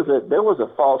 there was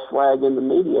a false flag in the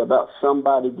media about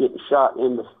somebody getting shot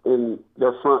in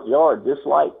their front yard, just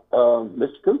like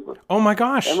Mr. Cooper. Oh my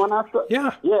gosh! And when I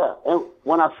and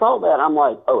when I saw that, I'm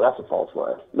like, oh, that's a false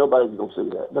flag. Nobody's gonna see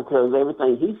that, because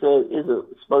everything he said is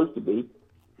supposed to be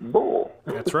bull.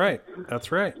 That's right.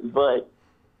 That's right. But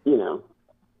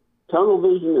tunnel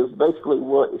vision is basically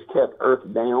what has kept Earth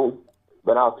down.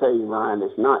 But I'll tell you, Ryan,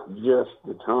 it's not just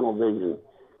the tunnel vision.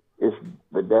 It's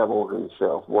the devil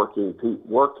himself working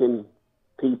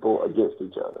people against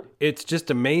each other. It's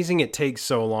just amazing it takes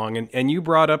so long. And you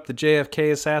brought up the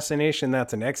JFK assassination.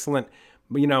 That's an excellent,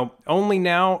 only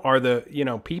now are the,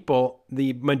 people,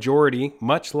 the majority,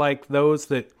 much like those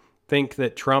that think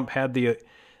that Trump had the,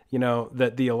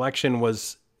 that the election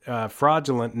was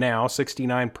fraudulent now,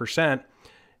 69%.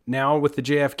 Now with the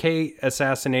JFK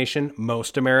assassination,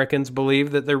 most Americans believe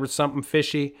that there was something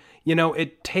fishy.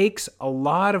 It takes a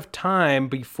lot of time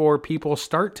before people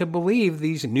start to believe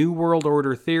these New World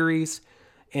Order theories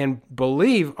and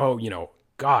believe,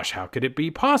 gosh, how could it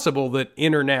be possible that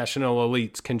international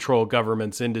elites control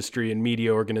governments, industry, and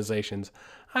media organizations?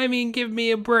 I mean, give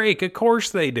me a break. Of course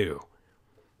they do.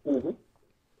 Mm-hmm.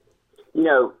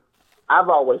 I've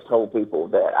always told people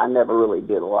that I never really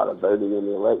did a lot of voting in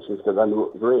the elections because I knew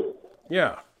it was rigged.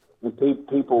 Yeah. And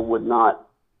people would not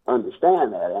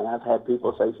understand that, and I've had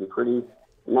people say some pretty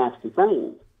nasty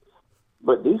things.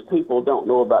 But these people don't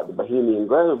know about the Bohemian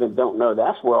Grove and don't know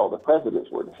that's where all the presidents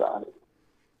were decided.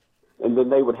 And then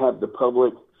they would have the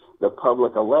public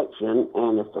election,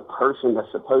 and if the person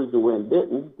that's supposed to win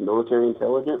didn't, military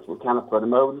intelligence would kind of put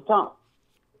them over the top.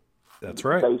 That's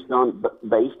right. Based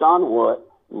on what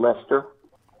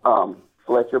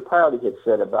Fletcher Prouty had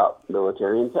said about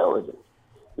military intelligence.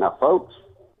 Now, folks,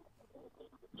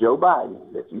 Joe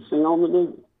Biden, that you see on the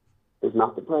news, is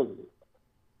not the president.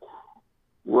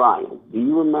 Ryan, do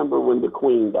you remember when the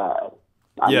Queen died?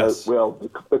 Yes.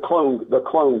 The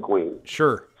clone Queen.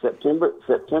 Sure. September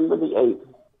the 8th,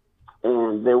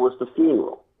 and there was the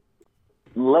funeral.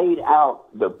 Laid out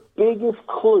the biggest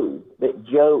clue that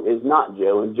Joe is not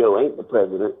Joe and Joe ain't the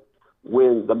president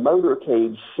when the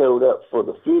motorcade showed up for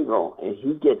the funeral, and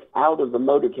he gets out of the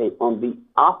motorcade on the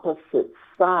opposite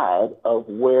side of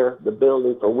where the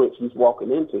building for which he's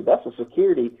walking into. That's a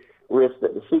security risk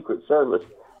that the Secret Service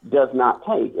does not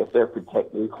take if they're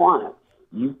protecting clients.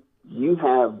 You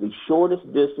have the shortest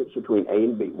distance between A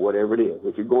and B, whatever it is.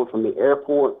 If you're going from the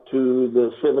airport to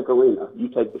the Civic Arena, you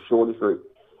take the shortest route.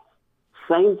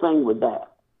 Same thing with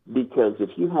that, because if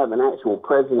you have an actual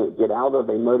president get out of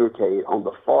a motorcade on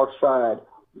the far side,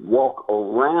 walk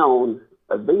around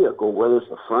a vehicle, whether it's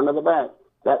the front or the back,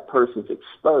 that person's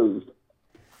exposed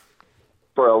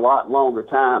for a lot longer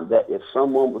time, that if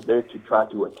someone was there to try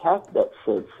to attack that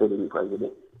said sitting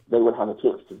president, they would have a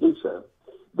chance to do so.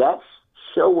 That's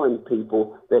showing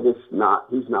people that he's not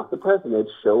the president.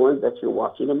 It's showing that you're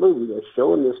watching a movie. They're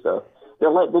showing this stuff.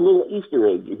 They're like the little Easter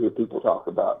eggs you hear people talk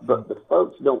about. But the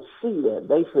folks don't see that.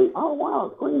 They say, oh, wow,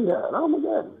 the Queen died. Oh, my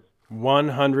goodness.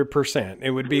 100%.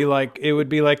 It would be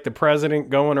like the president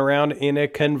going around in a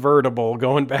convertible,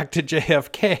 going back to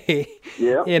JFK.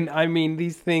 Yeah. And I mean,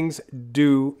 these things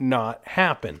do not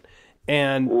happen.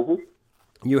 And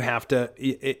you have to,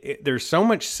 there's so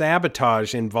much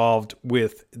sabotage involved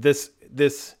with this,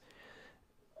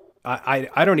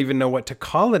 I don't even know what to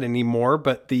call it anymore,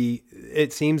 but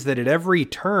it seems that at every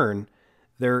turn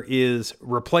there is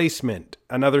replacement,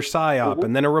 another psyop,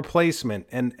 and then a replacement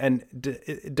and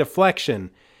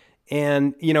deflection.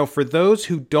 And, for those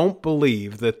who don't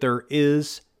believe that there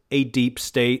is a deep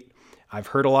state, I've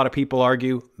heard a lot of people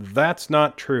argue that's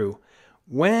not true.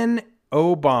 When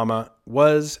Obama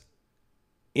was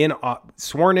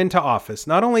sworn into office,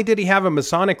 not only did he have a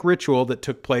Masonic ritual that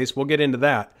took place, we'll get into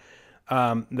that,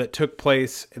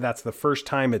 that's the first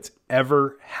time it's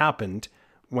ever happened,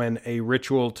 when a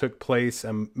ritual took place,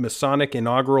 a Masonic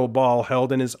inaugural ball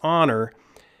held in his honor.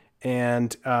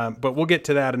 And, but we'll get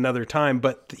to that another time.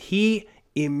 But he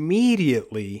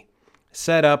immediately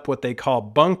set up what they call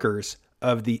bunkers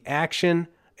of the Action,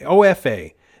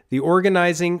 OFA, the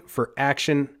Organizing for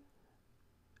Action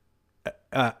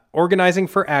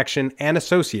and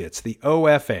Associates, the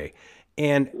OFA.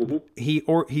 And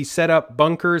he set up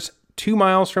bunkers 2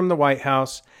 miles from the White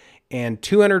House, and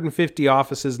 250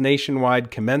 offices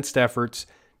nationwide commenced efforts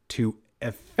to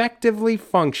effectively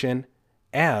function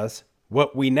as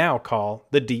what we now call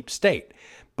the deep state.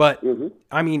 But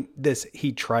I mean,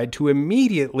 he tried to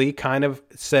immediately kind of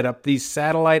set up these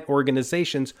satellite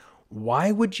organizations.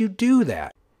 Why would you do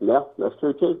that? Yeah, that's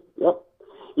true too. Yep.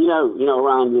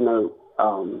 Ryan,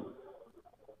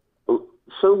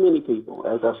 so many people,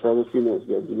 as I said a few minutes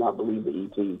ago, do not believe the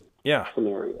ET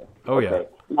scenario. Oh, okay.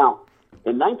 Yeah. Now,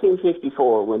 in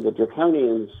 1954, when the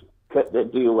Draconians cut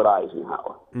that deal with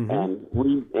Eisenhower and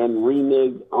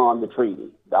reneged on the treaty,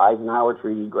 the Eisenhower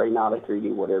Treaty, Gray-Nada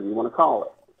Treaty, whatever you want to call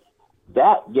it,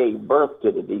 that gave birth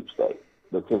to the deep state,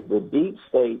 because the deep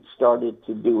state started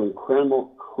to do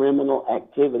criminal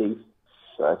activities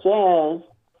such as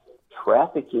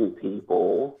trafficking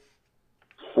people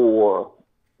for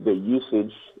the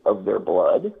usage of their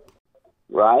blood,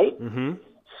 right?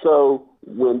 So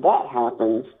when that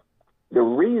happens, the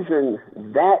reason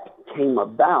that came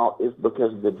about is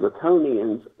because the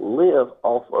Draconians live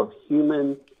off of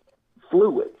human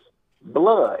fluids,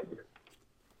 blood.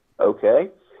 Okay?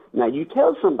 Now, you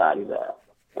tell somebody that,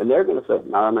 and they're going to say,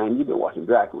 "No, man, you've been watching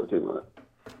Dracula too much."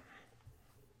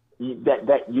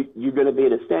 You're going to be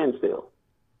at a standstill,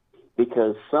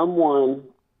 because someone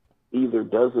either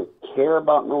doesn't care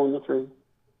about knowing the truth.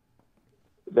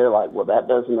 They're like, well, that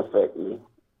doesn't affect me.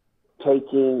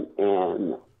 Taking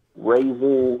and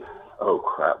raising, oh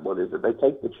crap, what is it? They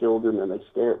take the children and they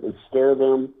scare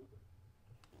them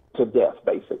to death,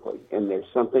 basically. And there's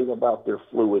something about their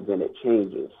fluids, and it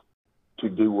changes to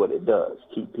do what it does.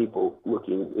 Keep people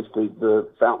looking. It's the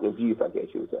fountain of youth, I guess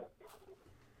you would say.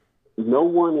 no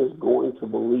one is going to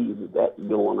believe that that's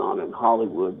going on in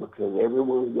Hollywood because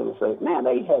everyone's going to say, man,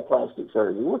 they had plastic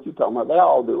surgery. What you talking about? They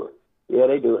all do it. Yeah,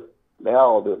 they do it. They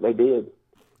all do it. They did.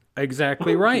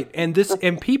 Exactly right. And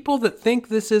people that think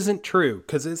this isn't true,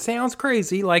 because it sounds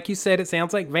crazy. Like you said, it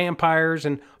sounds like vampires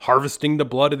and harvesting the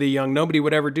blood of the young. Nobody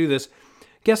would ever do this.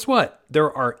 Guess what?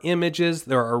 There are images,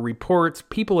 there are reports.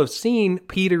 People have seen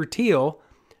Peter Thiel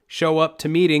show up to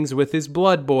meetings with his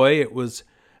blood boy. It was,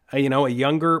 a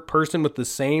younger person with the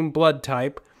same blood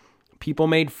type. People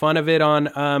made fun of it on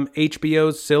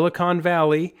HBO's Silicon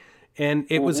Valley, and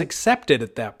it was accepted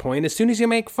at that point. As soon as you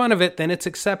make fun of it, then it's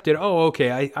accepted. Oh,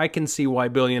 okay, I can see why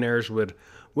billionaires would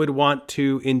want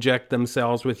to inject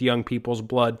themselves with young people's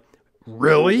blood.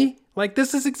 Really? Like,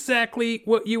 this is exactly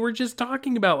what you were just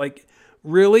talking about. Like,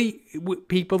 really?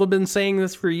 People have been saying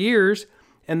this for years,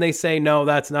 and they say, no,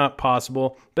 that's not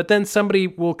possible. But then somebody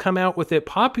will come out with it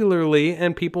popularly,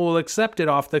 and people will accept it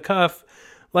off the cuff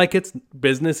like it's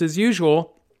business as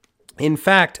usual. In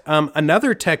fact,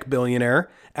 another tech billionaire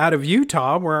out of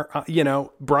Utah, where,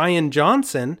 Brian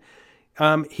Johnson,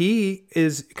 he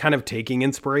is kind of taking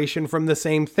inspiration from the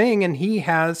same thing, and he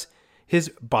has his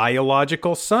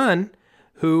biological son,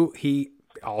 who he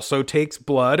also takes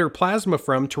blood or plasma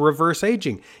from to reverse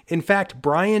aging. In fact,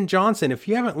 Brian Johnson, if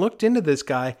you haven't looked into this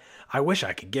guy, I wish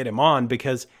I could get him on,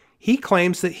 because he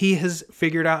claims that he has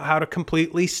figured out how to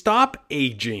completely stop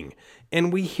aging.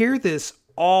 And we hear this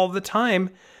all the time.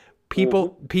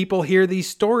 People hear these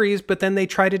stories, but then they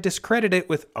try to discredit it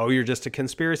with, oh, you're just a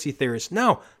conspiracy theorist.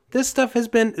 No, this stuff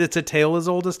it's a tale as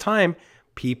old as time.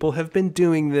 People have been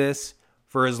doing this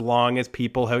for as long as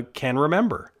people can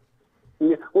remember.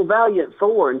 Yeah. Well, Valiant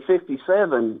Thor in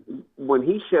 '57, when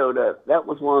he showed up, that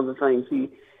was one of the things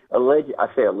he I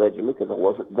say allegedly because I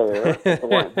wasn't there at the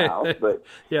White House, but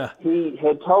yeah, he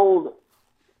had told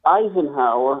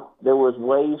Eisenhower there was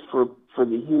ways for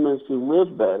the humans to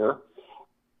live better,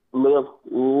 live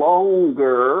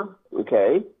longer,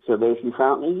 okay? So there's your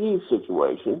Fountain of Youth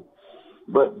situation.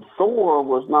 But Thor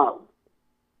was not,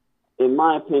 in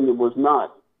my opinion, was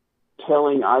not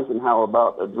telling Eisenhower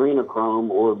about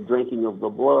adrenochrome or drinking of the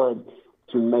blood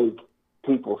to make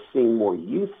people seem more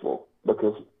youthful,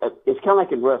 because it's kind of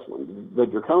like in wrestling. The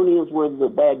Draconians were the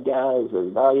bad guys,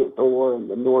 and Valiant Thor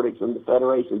and the Nordics and the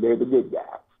Federation, they're the good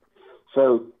guys.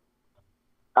 So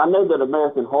I know that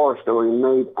American Horror Story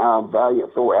made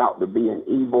Valiant Thor out to be an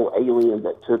evil alien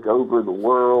that took over the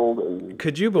world. And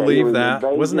could you believe that?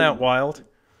 Wasn't that wild?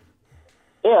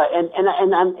 Yeah,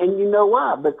 and you know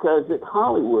why? Because at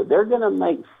Hollywood, they're going to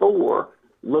make Thor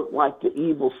look like the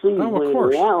evil seed. Oh, of when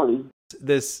course. In reality,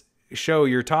 this show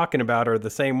you're talking about are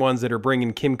the same ones that are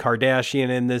bringing Kim Kardashian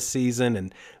in this season,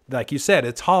 and like you said,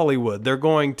 it's Hollywood. They're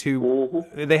going to,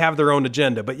 they have their own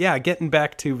agenda. But yeah, getting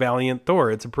back to Valiant Thor,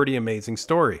 it's a pretty amazing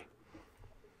story.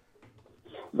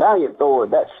 Valiant Thor,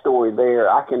 that story there,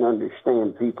 I can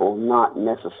understand people not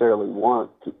necessarily want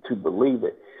to believe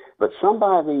it. But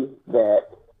somebody that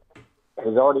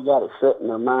has already got it set in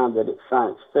their mind that it's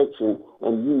science fiction,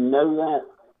 and you know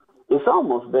that, it's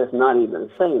almost best not even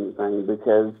say anything,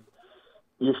 because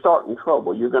you're starting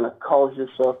trouble. You're going to cause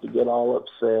yourself to get all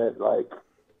upset, like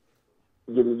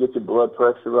get your blood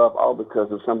pressure up, all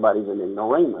because of somebody's an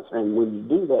ignoramus. And when you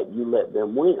do that, you let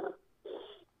them win.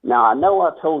 Now, I know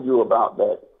I told you about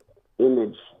that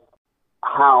image,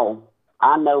 how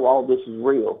I know all this is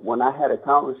real. When I had a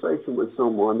conversation with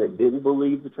someone that didn't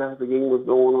believe the trafficking was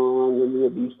going on and the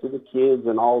abuse to the kids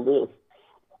and all this,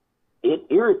 it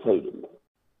irritated me.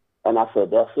 And I said,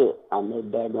 that's it. I know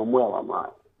daggone well I'm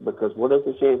right. Because what is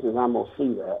the chances I'm going to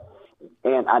see that?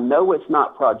 And I know it's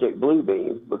not Project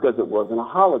Bluebeam because it wasn't a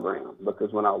hologram.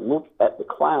 Because when I looked at the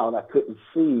cloud, I couldn't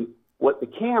see what the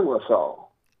camera saw.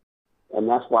 And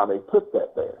that's why they put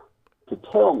that there, to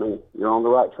tell me you're on the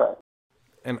right track.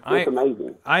 And it's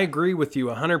amazing. I agree with you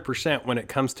 100% when it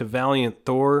comes to Valiant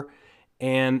Thor,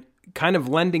 and kind of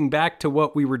lending back to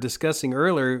what we were discussing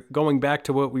earlier, going back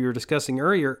to what we were discussing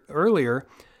earlier,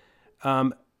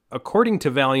 according to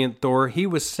Valiant Thor, he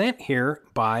was sent here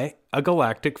by a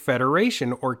Galactic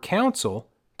Federation or council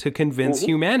to convince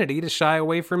humanity to shy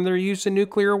away from their use of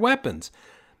nuclear weapons.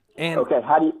 And okay,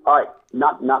 all right,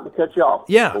 not to cut you off.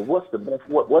 Yeah. But what's the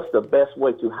best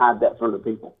way to hide that from the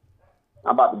people?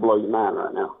 I'm about to blow your mind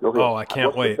right now. Go ahead. Oh, I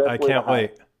can't wait. I can't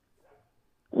wait.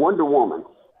 Wonder Woman,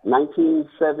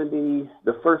 1970,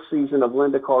 the first season of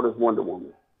Linda Carter's Wonder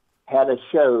Woman, had a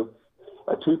show,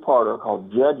 a two-parter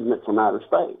called Judgment from Outer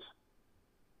Space.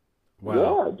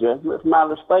 Wow. Yeah, Judgment from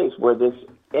Outer Space, where this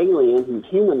alien who's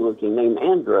human-looking named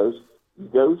Andros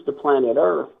goes to planet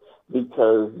Earth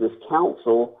because this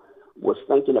council was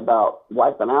thinking about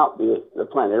wiping out the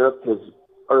planet Earth because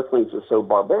Earthlings are so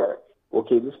barbaric.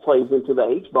 Okay, this plays into the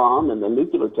H-bomb and the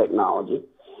nuclear technology,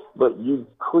 but you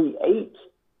create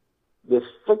this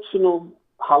fictional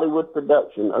Hollywood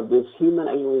production of this human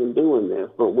alien doing this,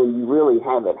 but when you really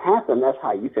have it happen, that's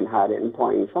how you can hide it in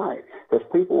plain sight. Because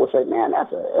people will say, man,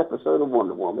 that's an episode of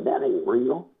Wonder Woman. That ain't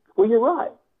real. Well, you're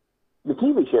right. The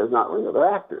TV show's not real.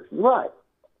 They're actors. You're right.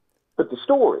 But the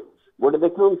stories, where do they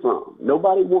come from?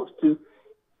 Nobody wants to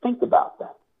think about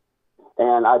that.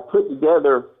 And I put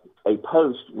together a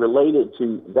post related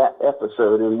to that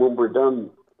episode, and when we're done,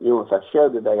 with our show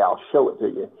today, I'll show it to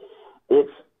you.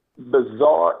 It's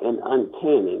bizarre and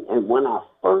uncanny. And when I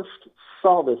first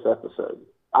saw this episode,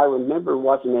 I remember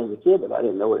watching it as a kid, but I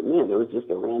didn't know what it meant. It was just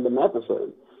a random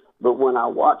episode. But when I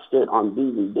watched it on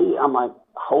DVD, I'm like,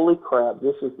 holy crap,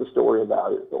 this is the story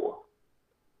about it, Thor.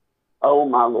 Oh,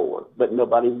 my Lord. But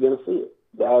nobody's going to see it.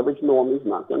 The average normie's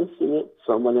not going to see it.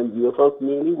 Someone in the UFO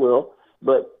community will.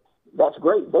 But that's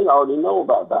great. They already know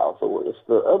about Balfour. It's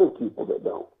the other people that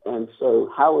don't. And so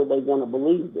how are they going to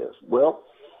believe this? Well,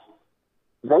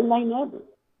 they may never.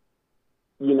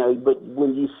 But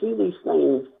when you see these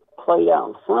things played out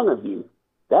in front of you,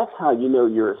 that's how you know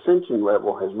your ascension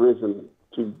level has risen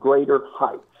to greater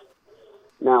heights.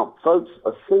 Now, folks,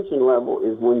 ascension level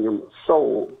is when your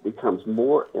soul becomes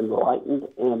more enlightened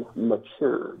and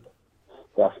matured.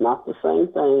 That's not the same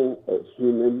thing as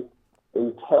human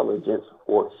intelligence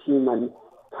or human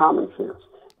common sense.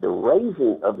 The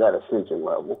raising of that ascension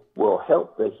level will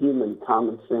help the human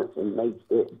common sense and make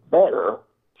it better,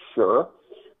 sure,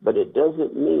 but it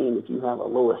doesn't mean if you have a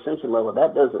low ascension level,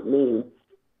 that doesn't mean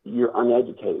you're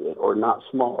uneducated or not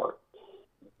smart.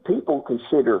 People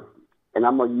consider, and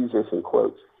I'm going to use this in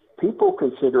quotes, people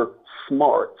consider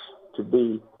smarts to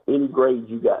be any grade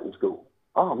you got in school.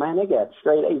 Oh, man, they got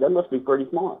straight A's. That must be pretty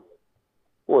smart.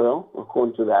 Well,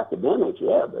 according to the academics,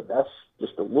 yeah, but that's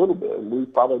just a little bit. And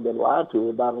we've probably been lied to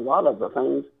about a lot of the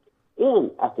things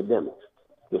in academics,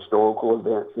 historical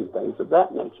events and things of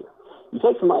that nature. You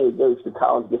take somebody who goes to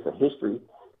college, gets a history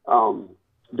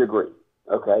degree,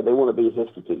 okay? They want to be a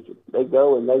history teacher. They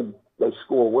go and they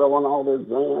score well on all their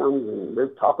exams and they're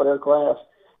top of their class,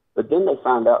 but then they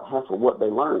find out half of what they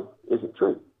learn isn't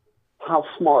true. How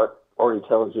smart or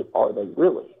intelligent are they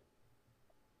really?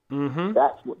 Mm-hmm.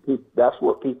 That's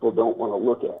what people don't want to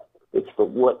look at. It's the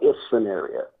what if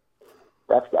scenario.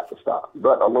 That's got to stop.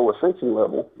 But a low ascension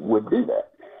level would do that.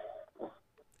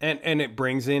 And it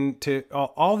brings into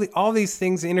all these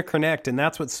things interconnect, and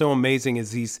that's what's so amazing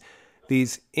is these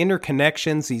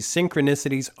interconnections, these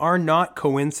synchronicities are not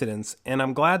coincidence. And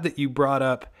I'm glad that you brought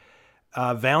up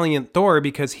Valiant Thor,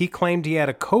 because he claimed he had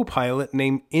a co-pilot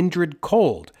named Indrid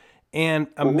Cold. And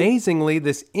amazingly,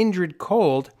 this Indrid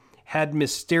Cold had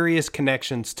mysterious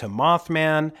connections to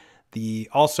Mothman.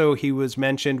 Also, he was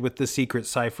mentioned with the secret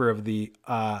cipher of the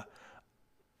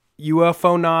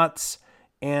UFO knots.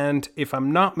 And if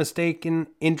I'm not mistaken,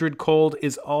 Indrid Cold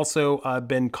is also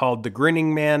been called the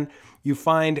Grinning Man. You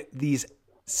find these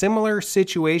similar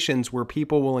situations where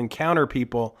people will encounter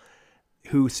people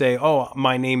who say, oh,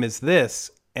 my name is this.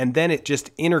 And then it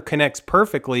just interconnects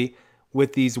perfectly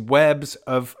with these webs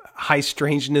of high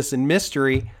strangeness and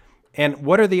mystery. And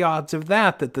what are the odds of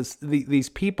that these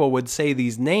people would say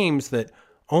these names that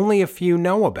only a few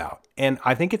know about? And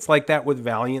I think it's like that with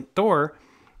Valiant Thor.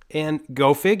 And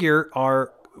go figure,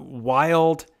 our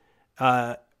wild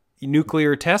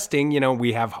nuclear testing,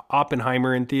 we have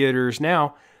Oppenheimer in theaters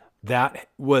now, that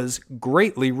was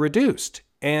greatly reduced.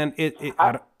 And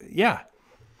I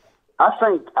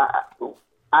think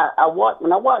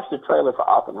when I watched the trailer for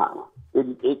Oppenheimer,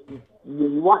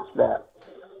 you watch that.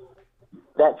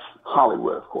 That's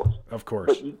Hollywood, of course. Of course.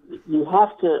 But you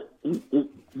have to,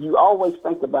 you always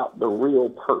think about the real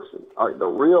person, or the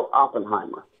real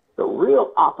Oppenheimer. The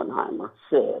real Oppenheimer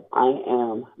said, I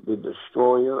am the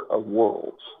destroyer of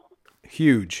worlds.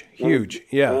 Huge,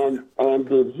 yeah. And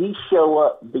did he show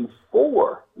up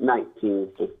before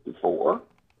 1954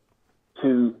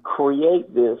 to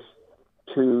create this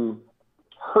to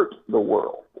hurt the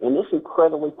world? And it's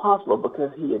incredibly possible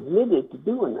because he admitted to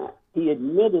doing that. He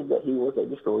admitted that he was a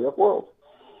destroyer of worlds.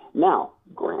 Now,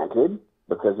 granted,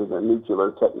 because of the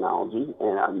nuclear technology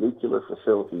and our nuclear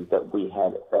facilities that we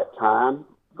had at that time,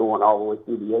 going all the way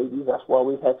through the 80s, that's why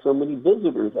we've had so many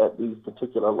visitors at these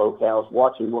particular locales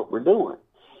watching what we're doing.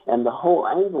 And the whole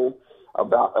angle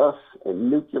about us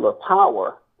and nuclear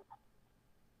power,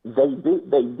 they did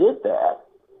that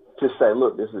to say,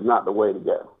 look, this is not the way to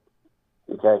go.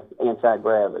 Okay?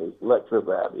 Anti-gravity,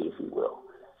 electrogravity, if you will.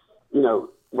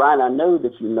 Ryan, I know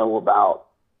that you know about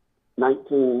I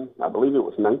believe it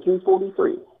was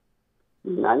 1943.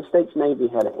 The United States Navy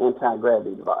had an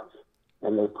anti-gravity device,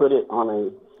 and they put it on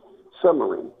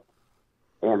submarine.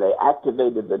 And they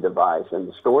activated the device, and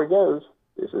the story goes,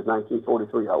 this is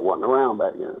 1943, I wasn't around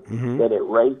back then, that it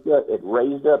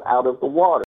raised up out of the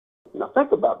water. Now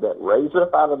think about that, raise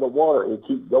up out of the water and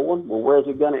keep going. Well, where's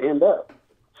it going to end up?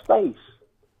 Space.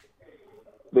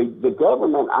 The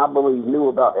government, I believe, knew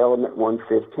about element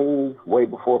 115 way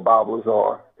before Bob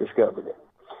Lazar discovered it.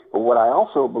 But what I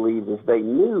also believe is they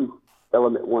knew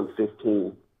element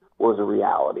 115 was a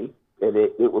reality, that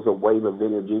it was a wave of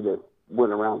energy that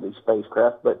went around these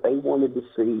spacecraft, but they wanted to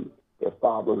see if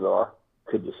Bob Lazar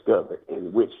could discover it,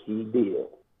 and which he did.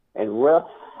 And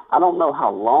I don't know how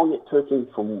long it took him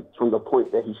from the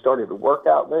point that he started to work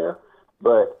out there,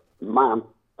 but my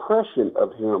impression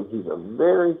of him, he's a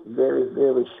very, very,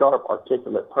 very sharp,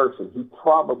 articulate person. He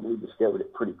probably discovered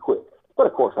it pretty quick. But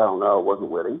of course, I don't know, I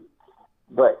wasn't with him.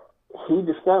 But he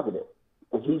discovered it,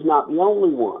 and he's not the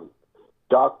only one.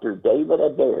 Dr. David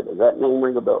Adair, does that name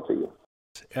ring a bell to you?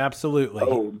 Absolutely.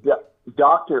 Oh,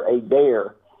 Dr.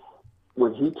 Adair,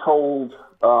 when he told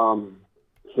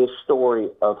his story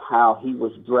of how he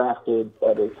was drafted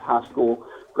at his high school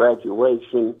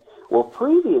graduation, well,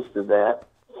 previous to that,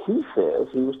 he says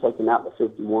he was taken out to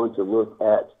 51 to look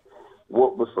at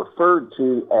what was referred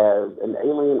to as an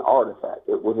alien artifact.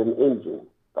 It was an engine,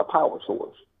 a power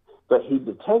source. But he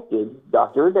detected,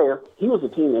 Dr. Adair, he was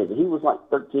a teenager. He was like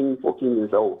 13, 14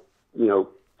 years old,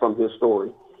 from his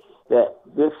story, that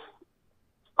this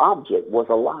object was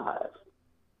alive,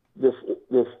 this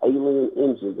alien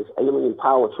engine, this alien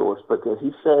power source, because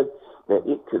he said that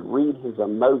it could read his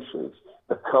emotions.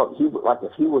 If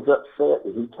he was upset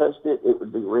and he touched it, it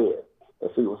would be red.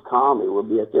 If he was calm, it would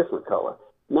be a different color.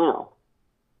 Now,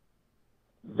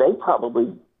 they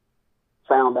probably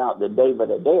found out that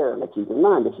David Adair, and keep in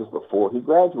mind, this is before he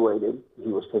graduated, he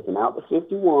was taken out to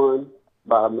 51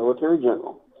 by a military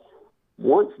general.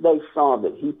 Once they saw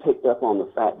that he picked up on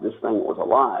the fact this thing was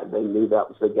alive, they knew that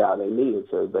was the guy they needed,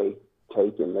 so they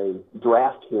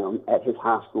draft him at his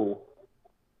high school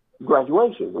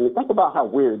graduation. I mean, think about how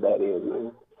weird that is,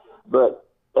 man. But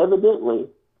evidently,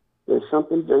 there's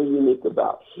something very unique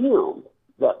about him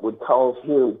that would cause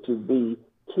him to be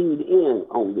keyed in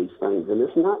on these things. And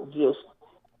it's not just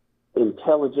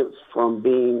intelligence from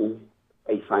being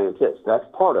a scientist. That's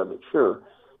part of it, sure.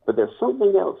 But there's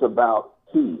something else about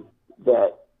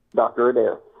that Dr.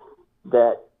 Adair,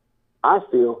 that I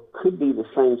feel could be the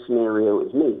same scenario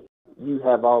as me. You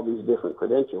have all these different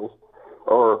credentials,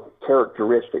 or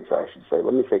characteristics, I should say.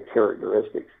 Let me say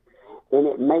characteristics. And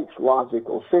it makes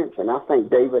logical sense. And I think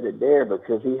David Adair,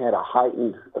 because he had a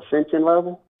heightened ascension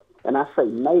level, and I say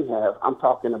may have, I'm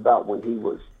talking about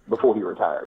before he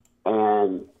retired.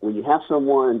 And when you have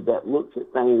someone that looks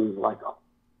at things like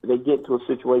they get to a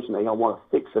situation, they don't want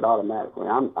to fix it automatically.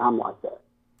 I'm like that.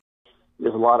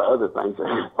 There's a lot of other things that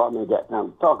I probably ain't got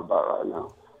time to talk about right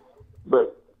now.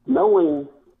 But knowing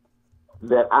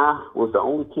that I was the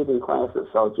only kid in class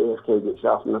that saw JFK get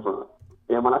shot from the front.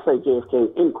 And when I say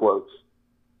JFK, in quotes,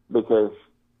 because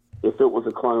if it was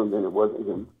a clone, then it wasn't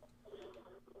him.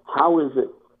 How is it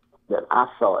that I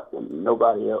saw it and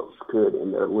nobody else could,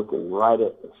 and they're looking right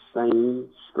at the same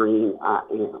screen I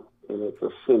am? And it's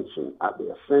ascension.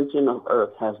 The ascension of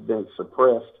Earth has been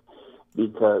suppressed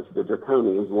because the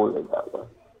Draconians wanted it that way.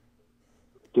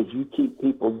 Could you keep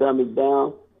people dummied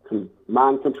down,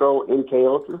 mind control, MK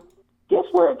Ultra? Guess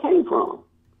where it came from?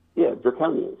 Yeah,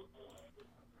 Draconians.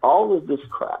 All of this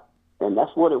crap, and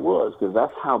that's what it was, because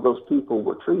that's how those people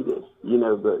were treated.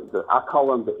 I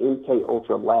call them the MK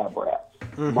Ultra lab rats,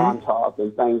 Montauk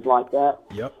and things like that.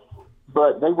 Yep.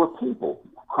 But they were people.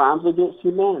 Crimes against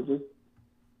humanity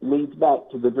leads back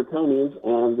to the Draconians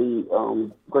and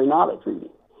the Grenada Treaty.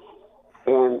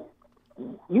 And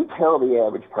you tell the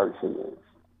average person this,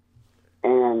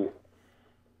 and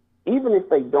even if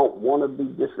they don't want to be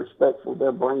disrespectful,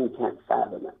 their brain can't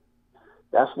fathom it.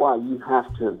 That's why you have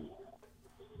to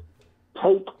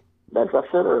take, as I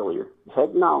said earlier,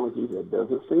 technology that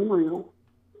doesn't seem real.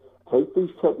 Take these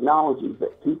technologies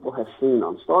that people have seen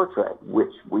on Star Trek,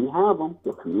 which we have them,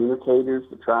 the communicators,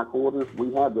 the tricorders,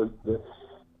 we have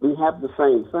the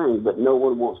same thing, but no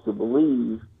one wants to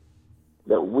believe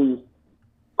that we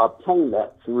obtain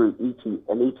that through an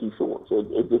ET source.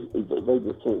 They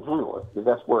just can't handle it, because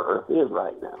that's where Earth is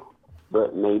right now.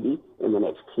 But maybe in the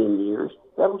next 10 years,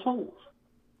 that'll change.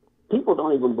 People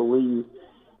don't even believe,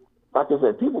 like I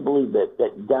said, people believe that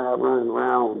guy running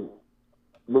around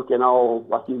looking all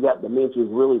like he's got dementia is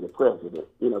really the president.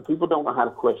 People don't know how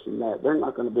to question that. They're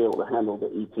not going to be able to handle the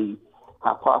ET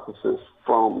hypothesis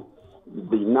from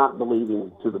the not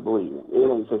believing to the believing.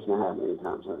 It ain't fixing to happen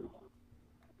anytime soon.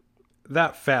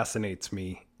 that fascinates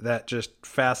me. That just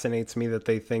fascinates me that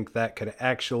they think that could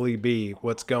actually be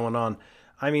what's going on.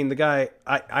 I mean, the guy,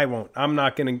 I'm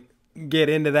not going to get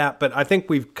into that, but I think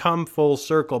we've come full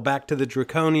circle back to the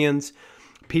draconians,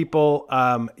 people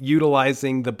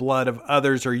utilizing the blood of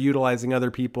others or utilizing other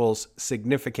people's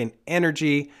significant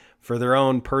energy for their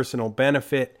own personal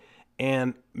benefit.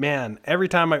 And man, every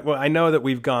time I know that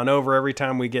we've gone over, every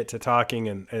time we get to talking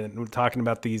and talking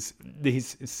about these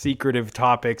secretive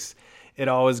topics, it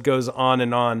always goes on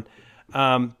and on.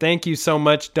 Thank you so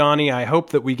much, Donnie. I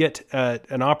hope that we get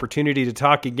an opportunity to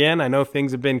talk again. I know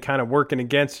things have been kind of working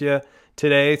against you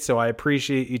today, so I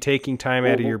appreciate you taking time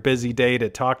out of your busy day to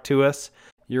talk to us.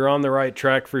 You're on the right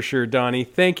track for sure, Donnie.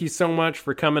 Thank you so much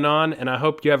for coming on, and I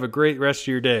hope you have a great rest of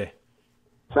your day.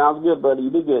 Sounds good, buddy. You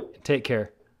be good. Take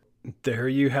care. There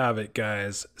you have it,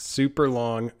 guys. Super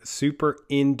long, super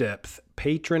in-depth,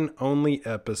 patron-only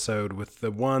episode with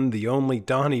the one, the only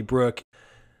Donnie Brooke.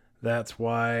 That's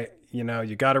why, you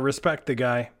got to respect the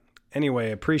guy.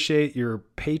 Anyway, appreciate your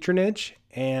patronage,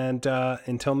 and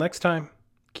until next time,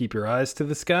 keep your eyes to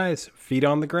the skies, feet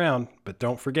on the ground, but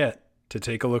don't forget to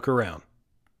take a look around.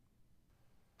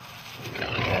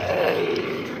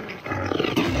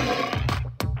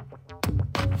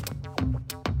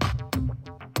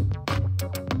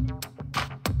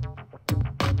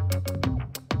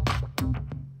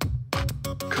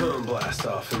 Come blast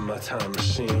off in my time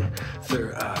machine.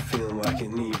 Third eye feeling like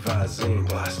it need Visine.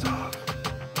 Blast off,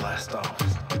 blast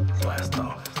off, blast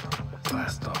off,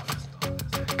 blast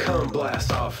off. Come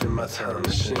blast off in my time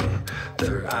machine.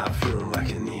 Third eye feeling like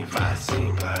it need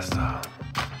Visine. Blast off,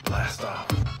 blast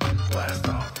off.